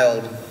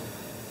child.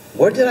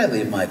 Where did I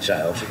leave my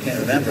child? She can't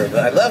remember.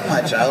 But I love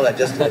my child. I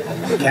just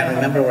can't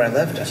remember where I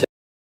left her.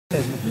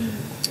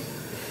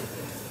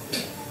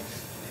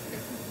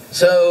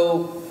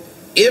 So,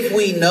 if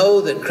we know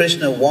that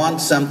Krishna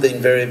wants something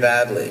very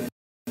badly,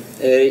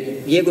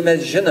 jeigu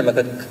mes žinome,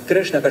 kad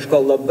Krishna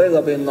kažko labai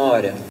labai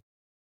nori,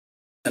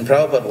 and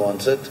Prabhupada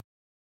wants it,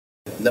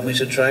 then we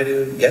should try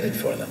to get it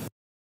for them.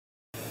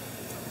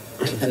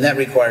 And that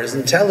requires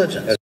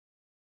intelligence.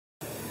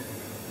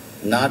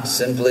 not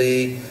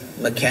simply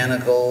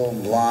mechanical,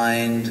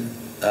 blind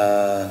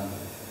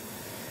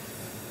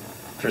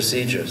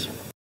procedures.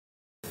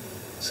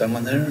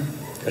 Someone there?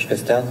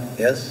 Kažkas ten?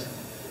 Yes?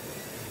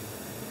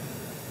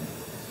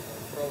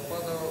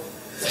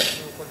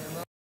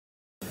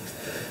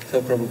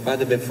 So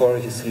Prabhupada, before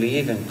his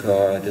leaving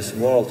this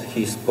world,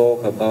 he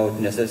spoke about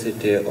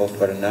necessity of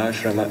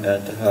varnashrama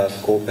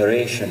and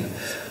cooperation.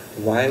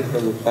 Why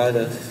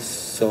Prabhupada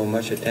so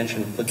much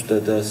attention put to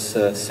those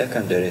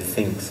secondary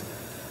things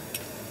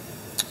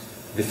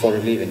before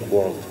leaving the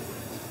world?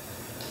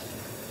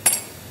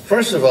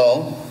 First of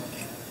all,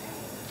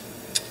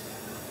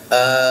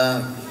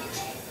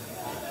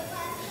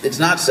 it's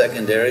not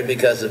secondary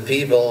because if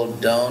people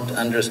don't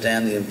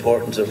understand the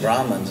importance of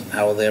Brahmins,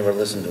 how will they ever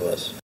listen to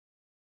us?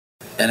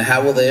 And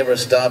how will they ever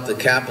stop the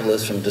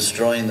capitalists from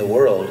destroying the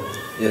world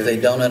if they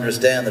don't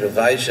understand that a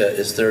Vaishya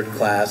is third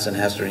class and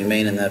has to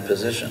remain in that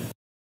position?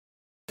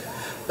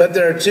 But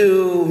there are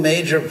two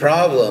major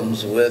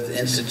problems with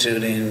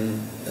instituting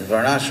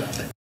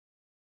Varnashram.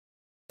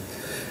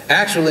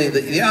 Actually,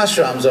 the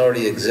ashrams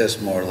already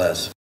exist more or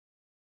less.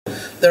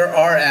 There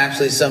are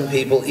actually some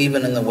people,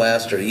 even in the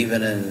West or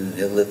even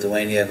in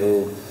Lithuania,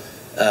 who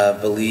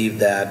believe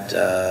that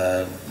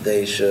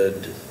they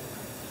should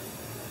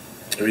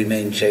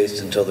remain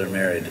chaste until they're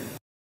married.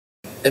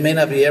 It may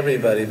not be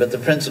everybody, but the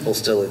principle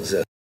still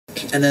exists.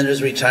 And then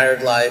there's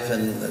retired life,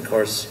 and of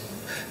course,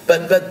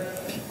 but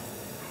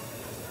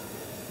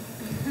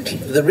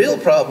the real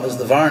problem is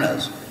the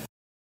Varnas.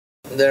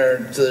 There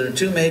are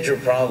two major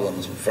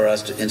problems for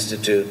us to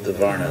institute the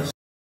Varnas.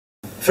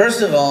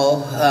 First of all,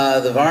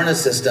 the Varna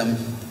system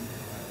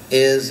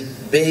is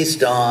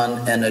based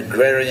on an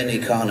agrarian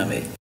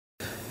economy.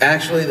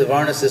 Actually, the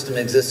Varna system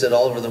existed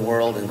all over the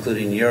world,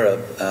 including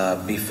Europe,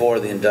 before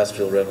the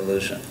Industrial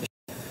Revolution.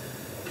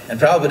 And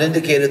Prabhupada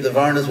indicated the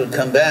Varnas would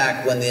come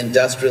back when the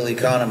industrial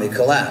economy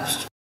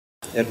collapsed.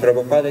 Ir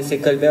Prabhupada jisai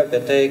kalbėjo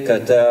apie tai,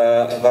 kad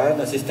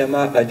varno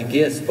sistema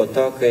atgis po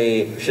to,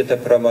 kai šita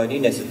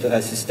pramoninė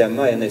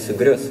sistema jinai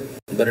sugrius.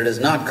 But it has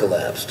not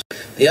collapsed.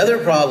 The other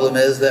problem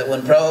is that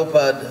when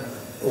Prabhupada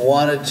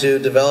wanted to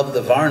develop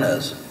the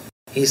Varnas,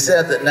 he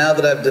said that now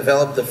that I've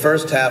developed the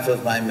first half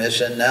of my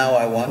mission, now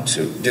I want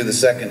to do the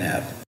second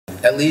half.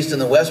 At least in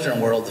the Western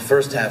world, the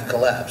first half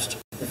collapsed.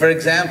 For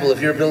example, if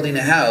you're building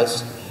a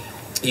house,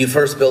 you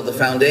first build the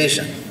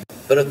foundation.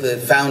 But if the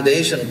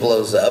foundation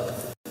blows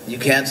up, you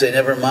can't say,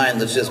 never mind,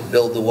 let's just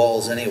build the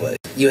walls anyway.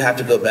 You have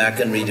to go back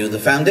and redo the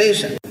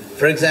foundation.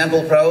 For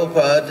example,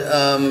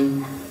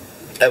 Prabhupada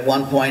at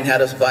one point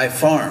had us buy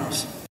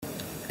farms.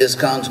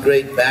 ISKCON's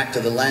great Back to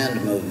the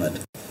Land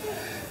movement.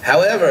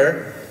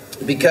 However,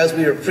 because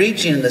we were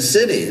preaching in the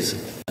cities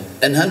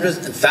and hundreds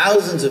and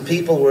thousands of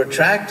people were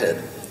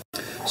attracted,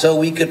 so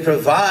we could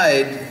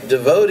provide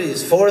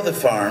devotees for the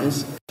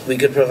farms, we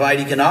could provide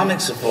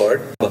economic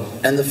support,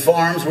 and the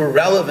farms were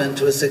relevant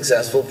to a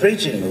successful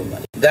preaching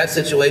movement. That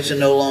situation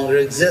no longer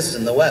exists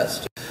in the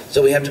West.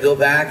 So we have to go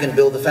back and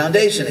build the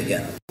foundation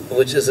again,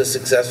 which is a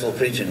successful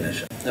preaching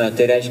mission. Tai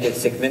reiškia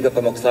sėkmingą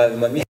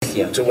pamokslavimo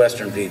misiją to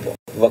Western people.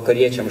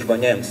 Vakariečiams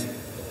žmonėms.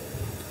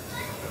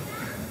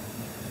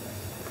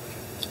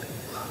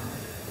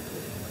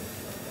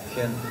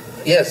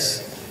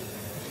 Yes.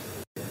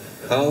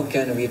 How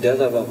can we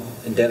develop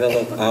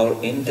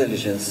our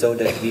intelligence so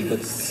that we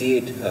could see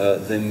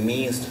the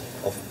means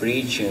of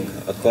preaching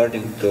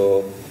according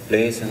to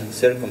place and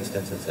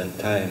circumstances and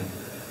time?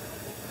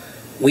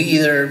 We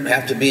either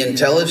have to be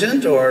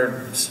intelligent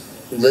or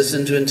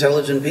listen to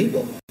intelligent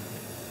people.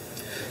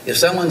 If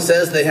someone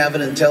says they have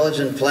an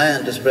intelligent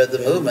plan to spread the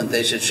movement,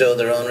 they should show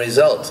their own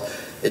results.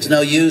 It's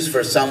no use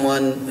for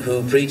someone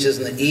who preaches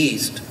in the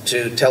East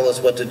to tell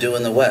us what to do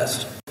in the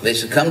West. They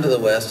should come to the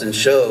West and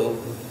show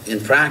in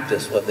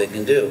practice what they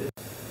can do.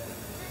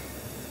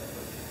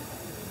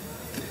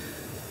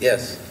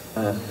 Yes?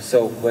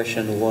 So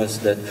question was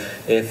that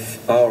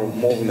if our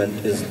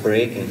movement is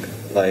breaking,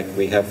 like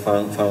we have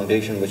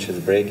foundation which is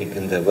breaking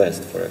in the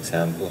West, for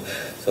example,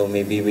 so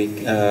maybe we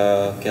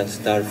can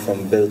start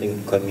from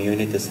building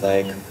communities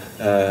like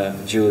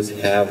Jews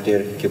have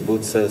their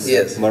kibbutzes,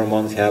 yes.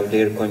 Mormons have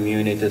their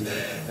communities,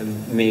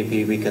 and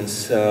maybe we can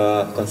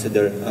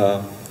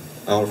consider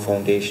our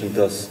foundation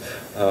those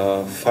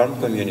farm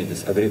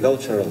communities,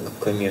 agricultural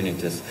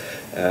communities,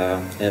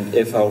 and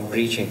if our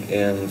preaching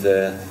in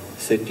the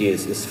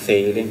cities is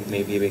failing,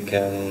 maybe we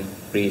can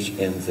preach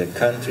in the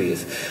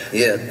countries.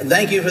 Yeah,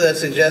 thank you for that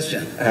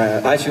suggestion.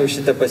 Ačiū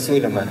už šitą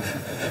pasiūlymą.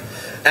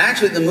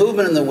 Actually, the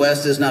movement in the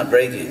West is not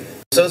breaking.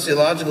 From a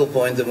sociological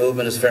point, the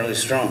movement is fairly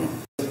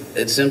strong.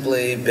 It's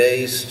simply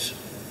based,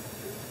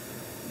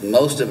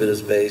 most of it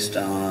is based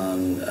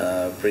on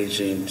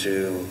preaching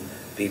to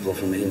people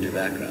from a Hindu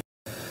background.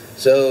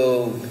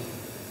 So,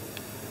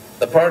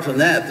 apart from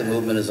that, the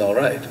movement is all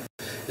right.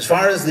 As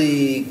far as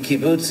the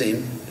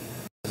kibbutzim,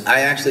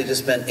 I actually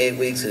just spent 8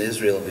 weeks in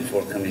Israel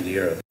before coming to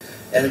Europe.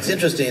 And it's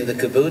interesting, the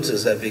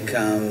kibbutzes have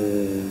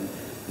become,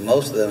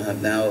 most of them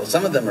have now,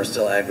 some of them are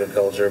still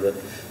agriculture, but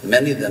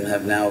many of them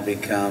have now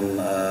become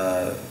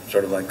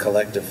sort of like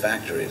collective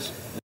factories.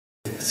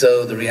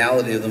 So the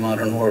reality of the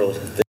modern world.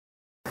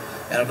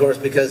 And of course,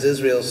 because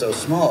Israel is so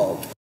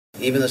small,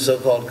 even the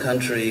so-called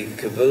country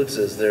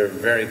kibbutzes, they're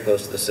very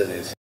close to the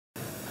cities.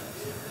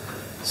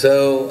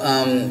 So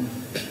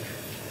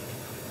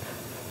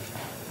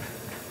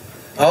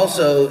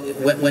also,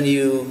 when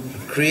you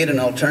create an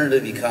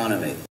alternative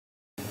economy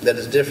that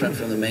is different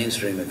from the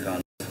mainstream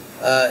economy,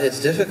 it's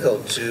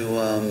difficult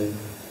to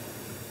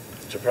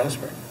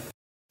prosper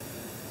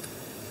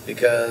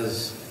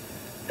because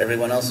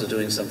everyone else is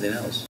doing something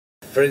else.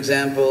 For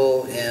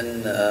example,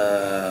 in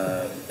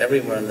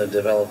everywhere in the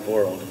developed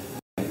world,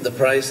 the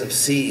price of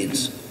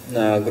seeds,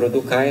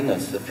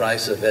 the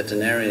price of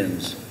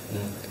veterinarians,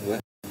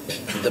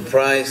 the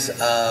price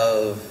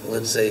of,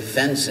 let's say,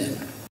 fencing,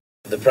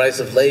 the price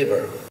of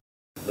labor,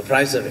 the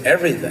price of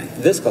everything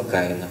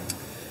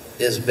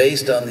is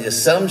based on the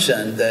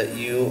assumption that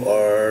you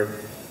are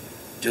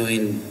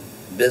doing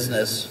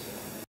business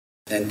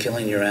and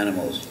killing your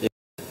animals.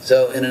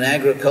 So in an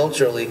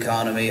agricultural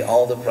economy,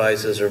 all the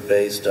prices are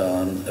based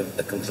on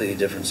a completely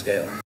different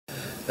scale.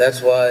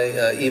 That's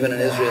why even in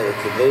Israel, the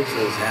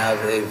kibbutzes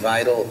have a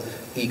vital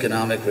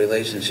economic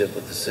relationship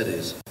with the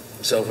cities.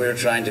 So if we're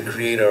trying to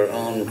create our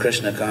own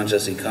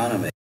Krishna-conscious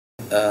economy,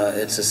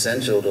 it's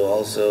essential to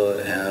also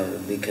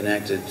be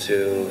connected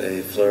to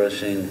a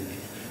flourishing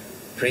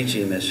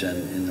preaching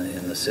mission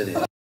in the city.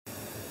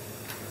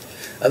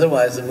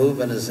 Otherwise, the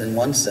movement is, in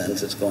one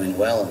sense, it's going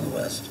well in the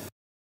West,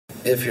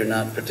 if you're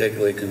not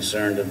particularly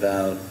concerned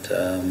about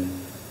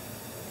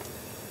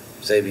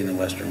saving the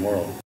Western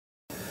world.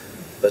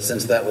 But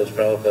since that was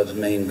Prabhupada's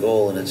main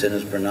goal and it's in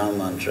his pranam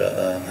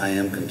mantra, I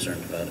am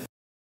concerned about it.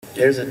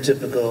 Here's a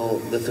typical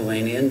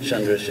Lithuanian,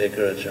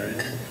 Chandrasekhar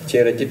Acharya.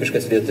 Čia yra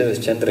tipiškas lietuvis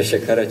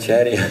Chandrasekhar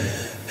Acharya.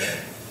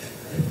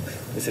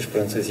 Jis iš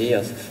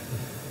Prancūzijos. I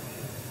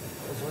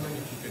was wondering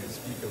if you could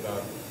speak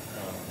about,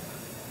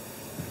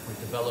 or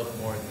develop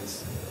more in the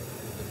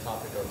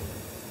topic of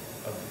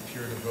the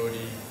pure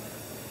devotee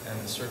and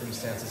the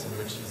circumstances in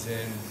which he's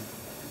in.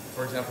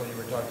 For example, you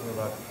were talking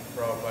about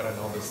Prabhupada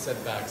and all the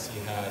setbacks he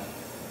had,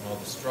 and all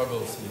the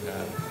struggles he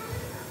had.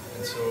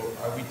 And so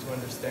are we to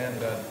understand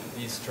that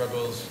these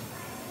struggles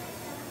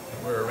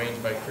were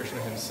arranged by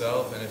Krishna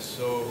himself? And if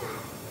so,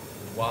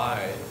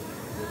 why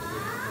would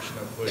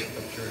Krishna put a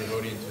pure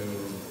devotee into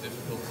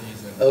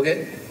difficulties? And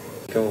Okay.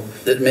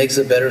 It makes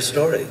a better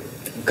story.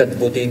 Kad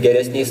būtų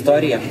geresnė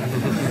istorija.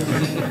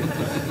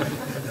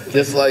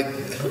 Just like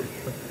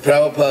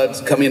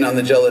Prabhupada's coming on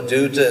the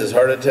Jaladuta, his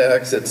heart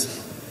attacks,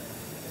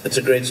 it's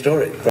a great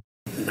story.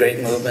 Great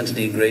movements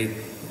need great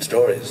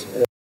stories.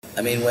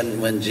 I mean,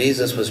 when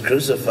Jesus was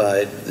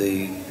crucified,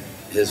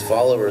 his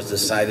followers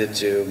decided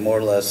to more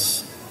or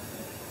less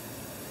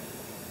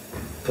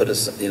put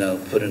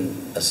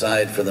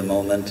aside for the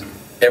moment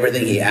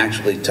everything he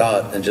actually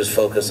taught and just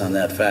focus on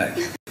that fact.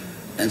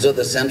 And so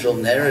the central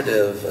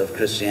narrative of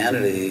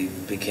Christianity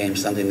became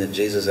something that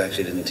Jesus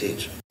actually didn't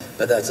teach.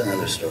 But that's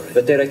another story.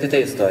 Bet tai yra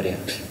kita istorija.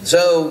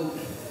 So,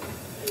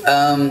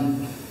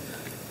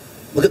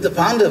 look at the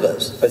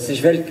Pandavas.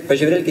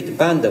 Pažvelkite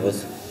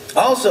Pandavus.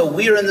 Also,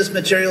 we are in this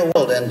material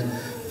world, and the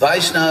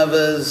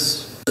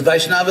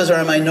Vaishnavas are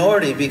a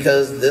minority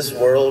because this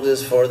world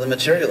is for the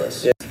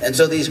materialists. Yeah. And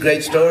so these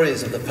great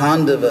stories of the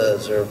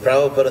Pandavas or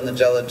Prabhupada and the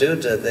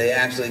Jaladuta, they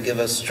actually give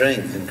us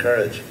strength and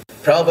courage.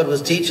 Prabhupada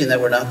was teaching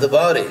that we're not the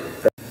body.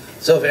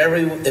 So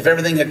if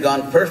everything had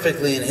gone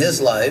perfectly in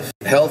his life,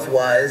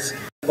 health-wise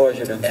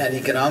and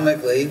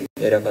economically,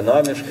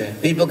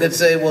 people could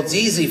say, well, it's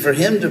easy for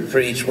him to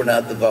preach we're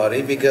not the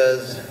body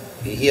because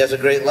he has a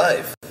great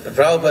life. But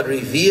Prabhupada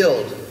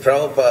revealed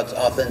Prabhupada's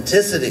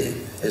authenticity,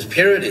 his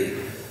purity,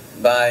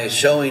 by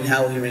showing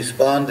how he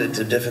responded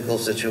to difficult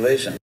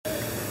situations.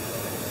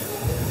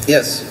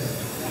 Yes?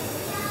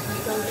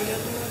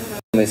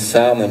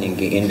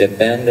 Sąmoningi,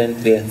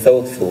 independently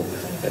thoughtful.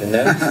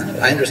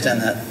 I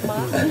understand that.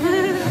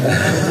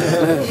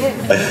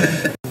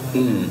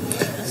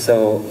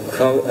 So,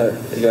 how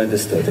you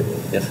understood?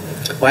 Yes.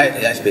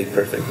 Well, I speak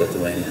perfect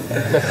Lithuanian.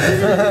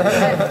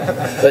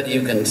 But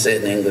you can say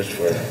it in English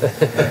for it.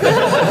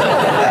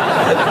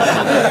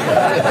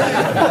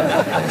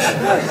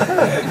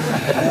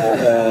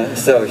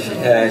 So,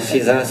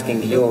 she's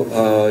asking you,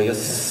 you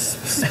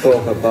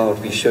spoke about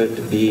we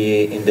should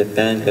be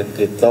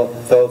independently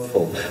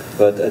thoughtful,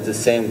 but at the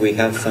same we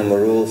have some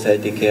rules,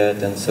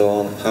 etiquette and so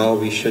on, how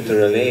we should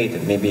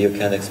relate. Maybe you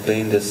can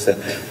explain this,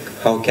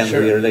 how can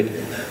we relate?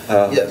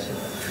 Yes.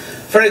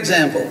 For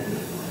example,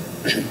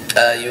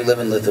 you live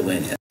in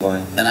Lithuania,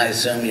 and I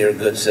assume you're a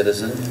good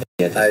citizen.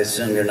 Yes. I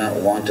assume you're not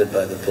wanted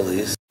by the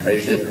police, or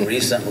you didn't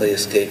recently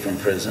escape from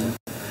prison.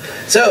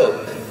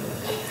 So,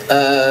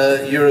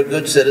 you're a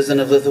good citizen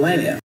of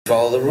Lithuania.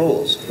 Follow the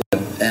rules.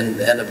 And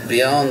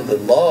beyond the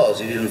laws,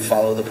 you even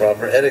follow the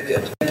proper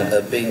etiquette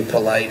of being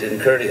polite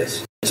and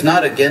courteous. It's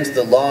not against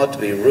the law to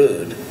be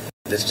rude,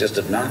 it's just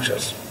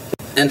obnoxious.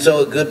 And so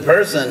a good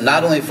person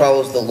not only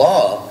follows the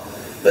law,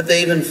 but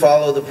they even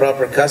follow the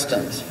proper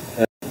customs.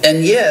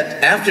 And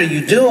yet, after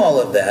you do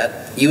all of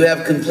that, you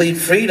have complete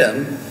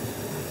freedom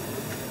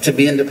to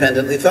be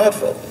independently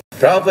thoughtful.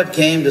 Prabhupada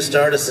came to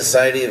start a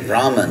society of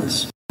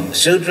Brahmins.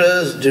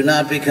 Shudras do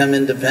not become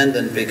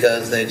independent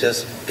because they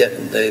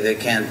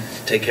can't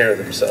take care of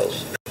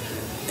themselves.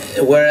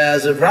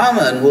 Whereas a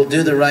Brahmin will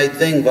do the right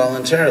thing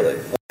voluntarily.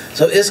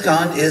 So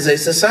ISKCON is a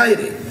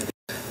society.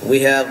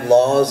 We have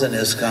laws in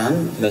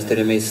ISKCON. Mes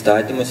turime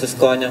įstatymus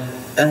ISKCON'e.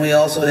 And we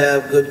also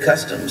have good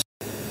customs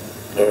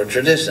or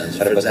traditions,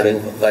 for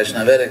example,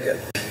 Vaishnavedika.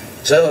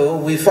 So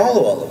we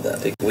follow all of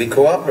that. We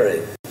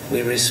cooperate.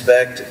 We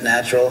respect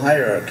natural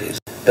hierarchies.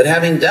 But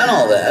having done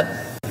all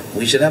that,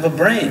 we should have a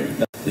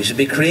brain. We should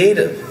be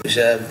creative. We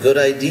should have good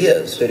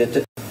ideas.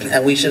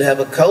 And we should have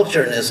a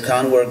culture in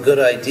ISKCON where good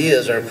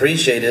ideas are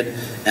appreciated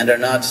and are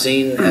not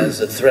seen as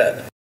a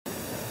threat.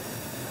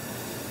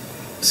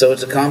 So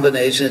it's a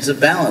combination, it's a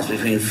balance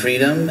between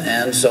freedom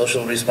and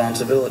social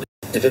responsibility.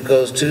 If it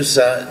goes too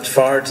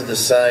far to the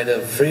side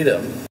of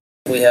freedom,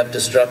 we have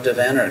destructive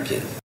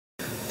anarchy.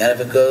 And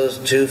if it goes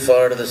too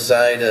far to the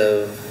side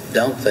of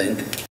don't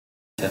think,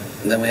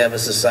 then we have a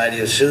society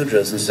of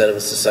Shudras instead of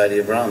a society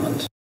of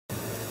Brahmins.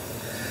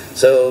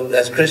 So,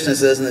 as Krishna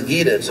says in the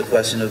Gita, it's a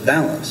question of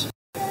balance.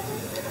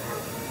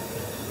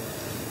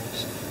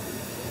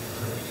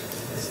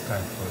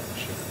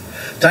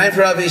 Time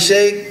for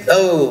Abhishek.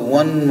 Oh,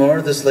 one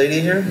more, this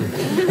lady here?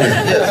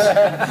 Yes.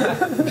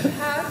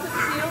 How to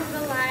feel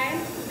the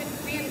line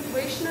between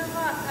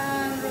Vaishnava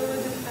and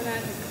religion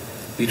fanatic?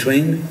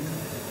 Between?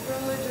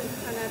 Religion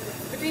fanatic.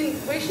 Between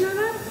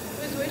Vaishnava,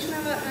 with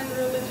Vaishnava and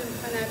religion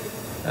fanatic.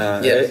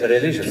 Yes.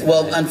 Religious.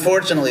 Well,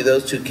 unfortunately,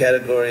 those two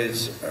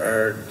categories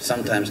are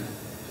sometimes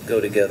go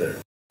together.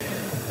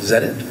 Is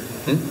that it? Yeah.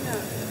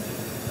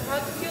 How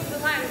to feel the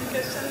line,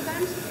 because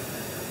sometimes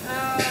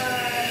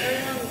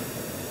everyone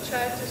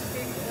tries to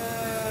speak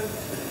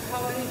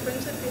how many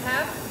principles we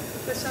have,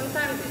 but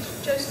sometimes it's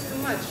just too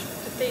much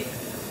to take.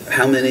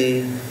 How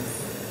many?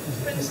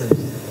 Principles.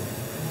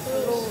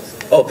 Rules.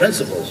 Oh,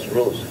 principles,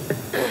 rules.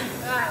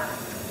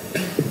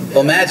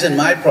 Well, imagine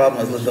my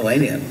problem with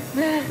Lithuanian.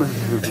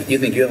 You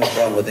think you have a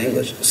problem with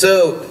English.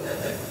 So,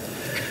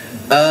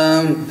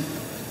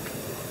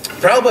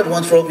 Prabhupada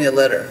once wrote me a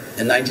letter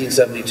in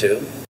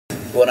 1972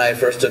 when I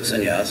first took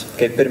sannyas.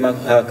 And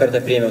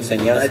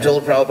I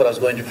told Prabhupada I was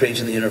going to preach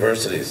in the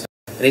universities.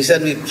 And he said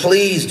to me,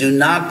 please do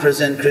not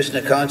present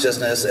Krishna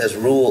consciousness as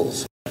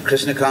rules.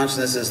 Krishna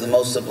consciousness is the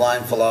most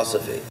sublime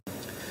philosophy.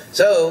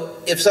 So,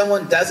 if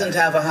someone doesn't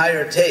have a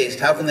higher taste,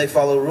 how can they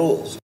follow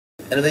rules?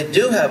 And if they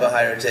do have a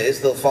higher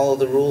taste, they'll follow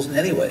the rules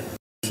anyway.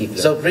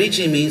 So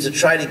preaching means to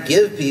try to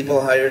give people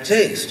a higher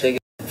taste.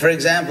 For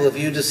example, if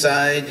you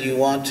decide you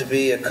want to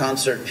be a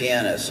concert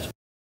pianist,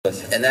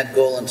 and that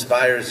goal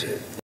inspires you,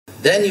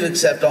 then you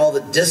accept all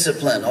the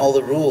discipline, all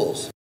the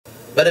rules.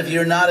 But if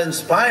you're not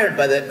inspired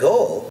by that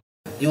goal,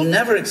 you'll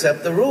never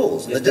accept the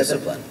rules and the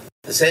discipline.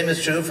 The same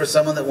is true for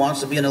someone that wants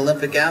to be an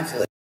Olympic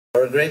athlete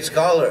or a great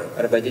scholar.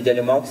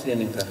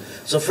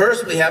 So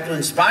first we have to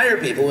inspire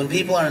people. When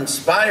people are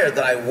inspired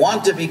that I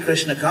want to be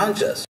Krishna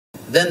conscious,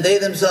 then they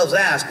themselves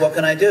ask, what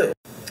can I do?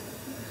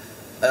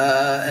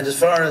 And as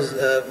far as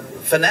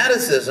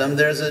fanaticism,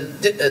 there's a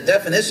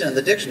definition in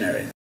the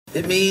dictionary.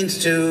 It means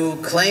to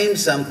claim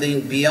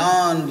something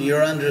beyond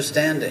your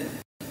understanding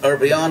or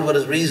beyond what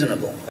is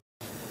reasonable.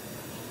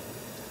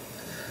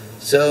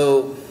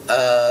 So,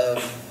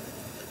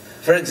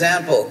 for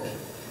example,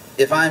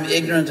 if I'm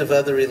ignorant of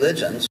other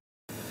religions,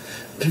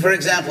 for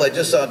example, I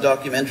just saw a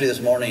documentary this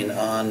morning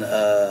on,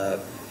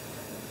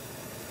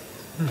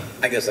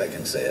 I guess I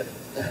can say it,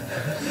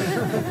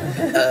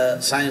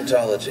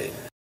 Scientology,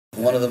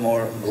 one of the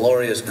more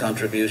glorious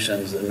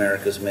contributions that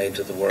America's made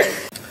to the world.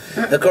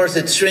 Of course,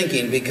 it's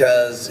shrinking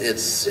because they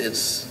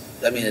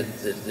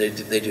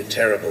do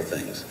terrible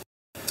things.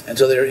 And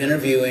so they're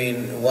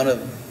interviewing one of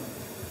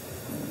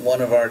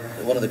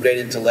the great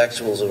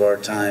intellectuals of our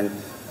time,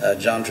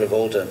 John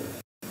Travolta.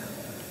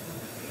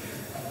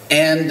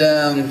 And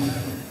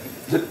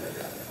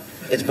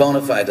it's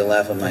bona fide to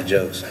laugh at my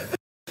jokes.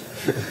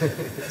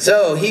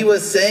 So he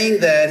was saying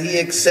that he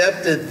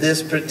accepted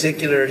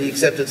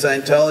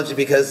Scientology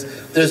because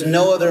there's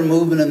no other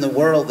movement in the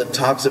world that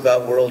talks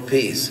about world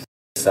peace.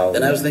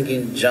 And I was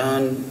thinking,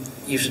 John,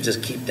 you should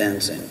just keep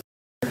dancing.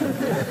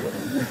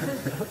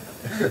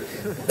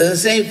 The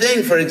same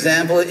thing, for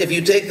example, if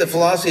you take the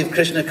philosophy of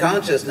Krishna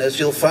consciousness,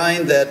 you'll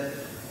find that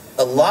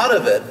a lot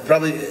of it,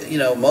 probably,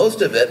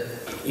 most of it,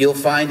 you'll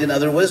find in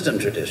other wisdom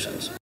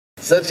traditions.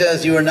 Such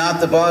as you are not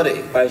the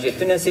body.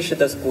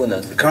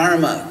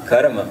 Karma.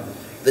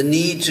 The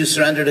need to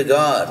surrender to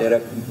God. A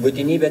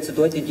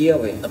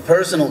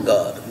personal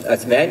God.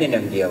 But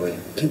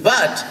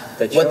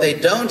what they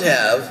don't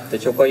have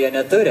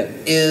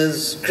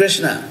is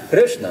Krishna.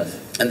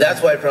 And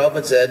that's why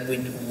Prabhupada said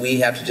we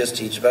have to just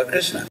teach about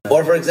Krishna.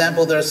 Or for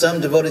example, there are some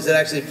devotees that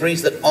actually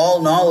preach that all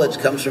knowledge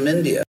comes from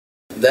India.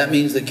 That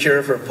means the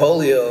cure for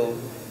polio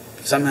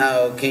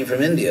somehow came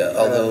from India,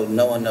 although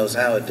no one knows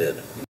how it did.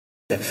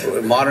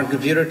 Modern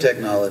computer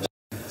technology.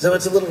 So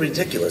it's a little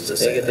ridiculous to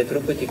say that.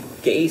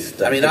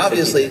 I mean,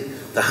 obviously,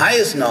 the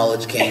highest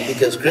knowledge came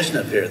because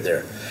Krishna appeared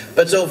there.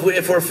 But so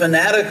if we're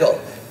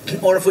fanatical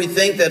Or if we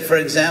think that, for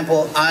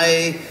example,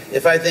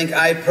 if I think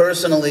I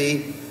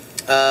personally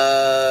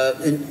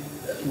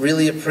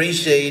really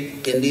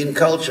appreciate Indian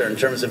culture in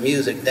terms of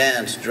music,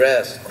 dance,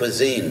 dress,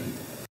 cuisine,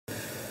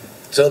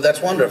 so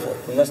that's wonderful.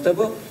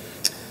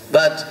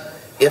 But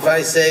if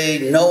I say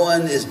no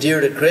one is dear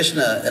to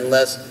Krishna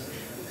unless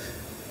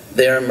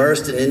they're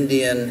immersed in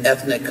Indian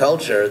ethnic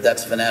culture,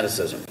 that's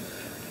fanaticism.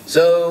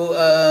 So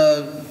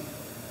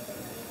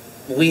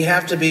we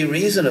have to be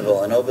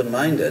reasonable and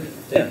open-minded.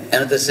 Yeah. And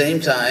at the same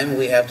time,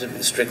 we have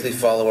to strictly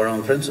follow our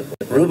own principles.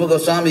 Rupa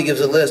Goswami gives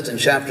a list in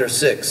chapter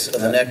 6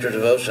 of the Nectar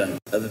Devotion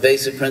of the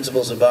basic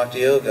principles of Bhakti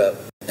Yoga.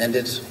 And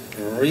it's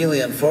really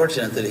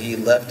unfortunate that he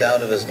left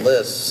out of his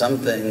list some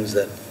things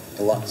that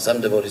some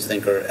devotees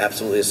think are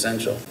absolutely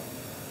essential.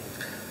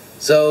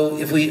 So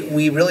if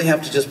we really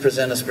have to just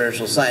present a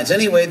spiritual science.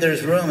 Anyway,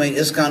 there's room. I mean,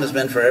 ISKCON has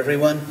been for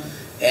everyone.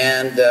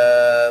 And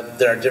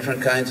there are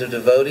different kinds of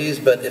devotees,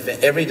 but if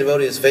every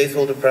devotee is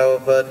faithful to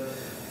Prabhupada,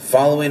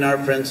 following our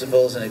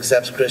principles and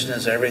accepts Krishna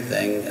as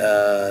everything,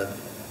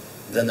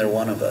 then they're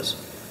one of us.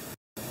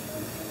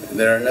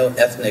 There are no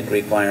ethnic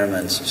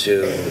requirements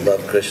to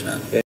love Krishna,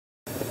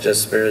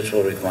 just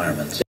spiritual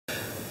requirements.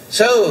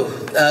 So,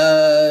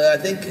 I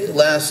think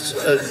last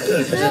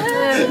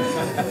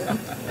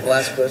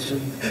question.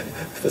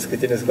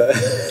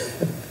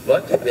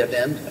 What? We have to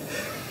end?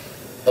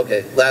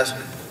 Okay, last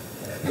question.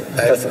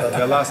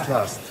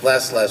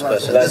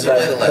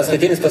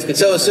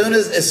 So as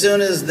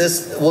soon as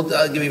this,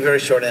 I'll give you a very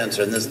short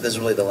answer, and this is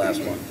really the last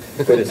one.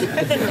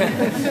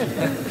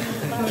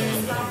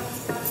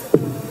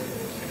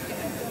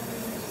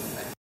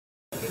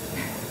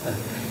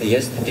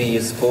 Yesterday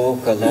you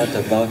spoke a lot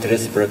about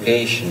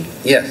reciprocation.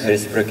 Yes.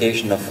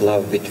 Reciprocation of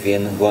love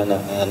between one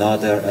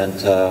another and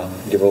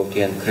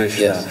devotee and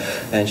Krishna. Yes.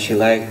 And she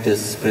liked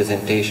this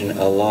presentation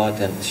a lot,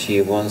 and she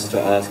wants to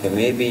ask you,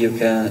 maybe you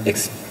can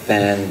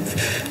expand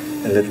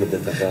a little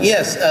bit about.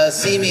 Yes,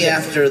 see me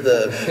after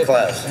the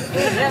class.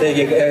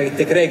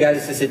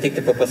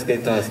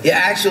 Yeah,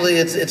 actually,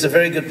 it's a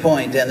very good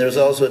point, and there's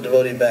also a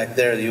devotee back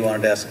there that you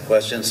wanted to ask a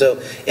question. So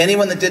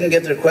anyone that didn't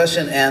get their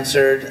question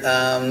answered,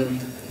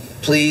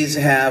 please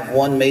have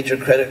one major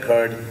credit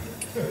card,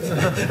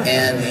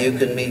 and you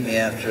can meet me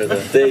after the...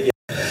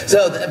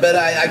 So, but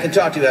I can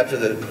talk to you after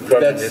the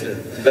program.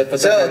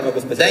 So,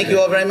 thank you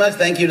all very much.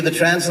 Thank you to the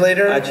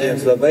translator.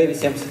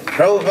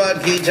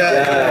 Prabhupada ki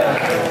jai.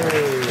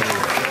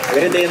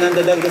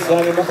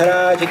 H.D.Goswami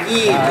Maharaj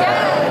ki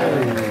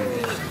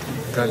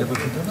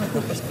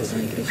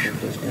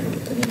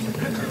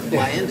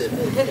Why ended?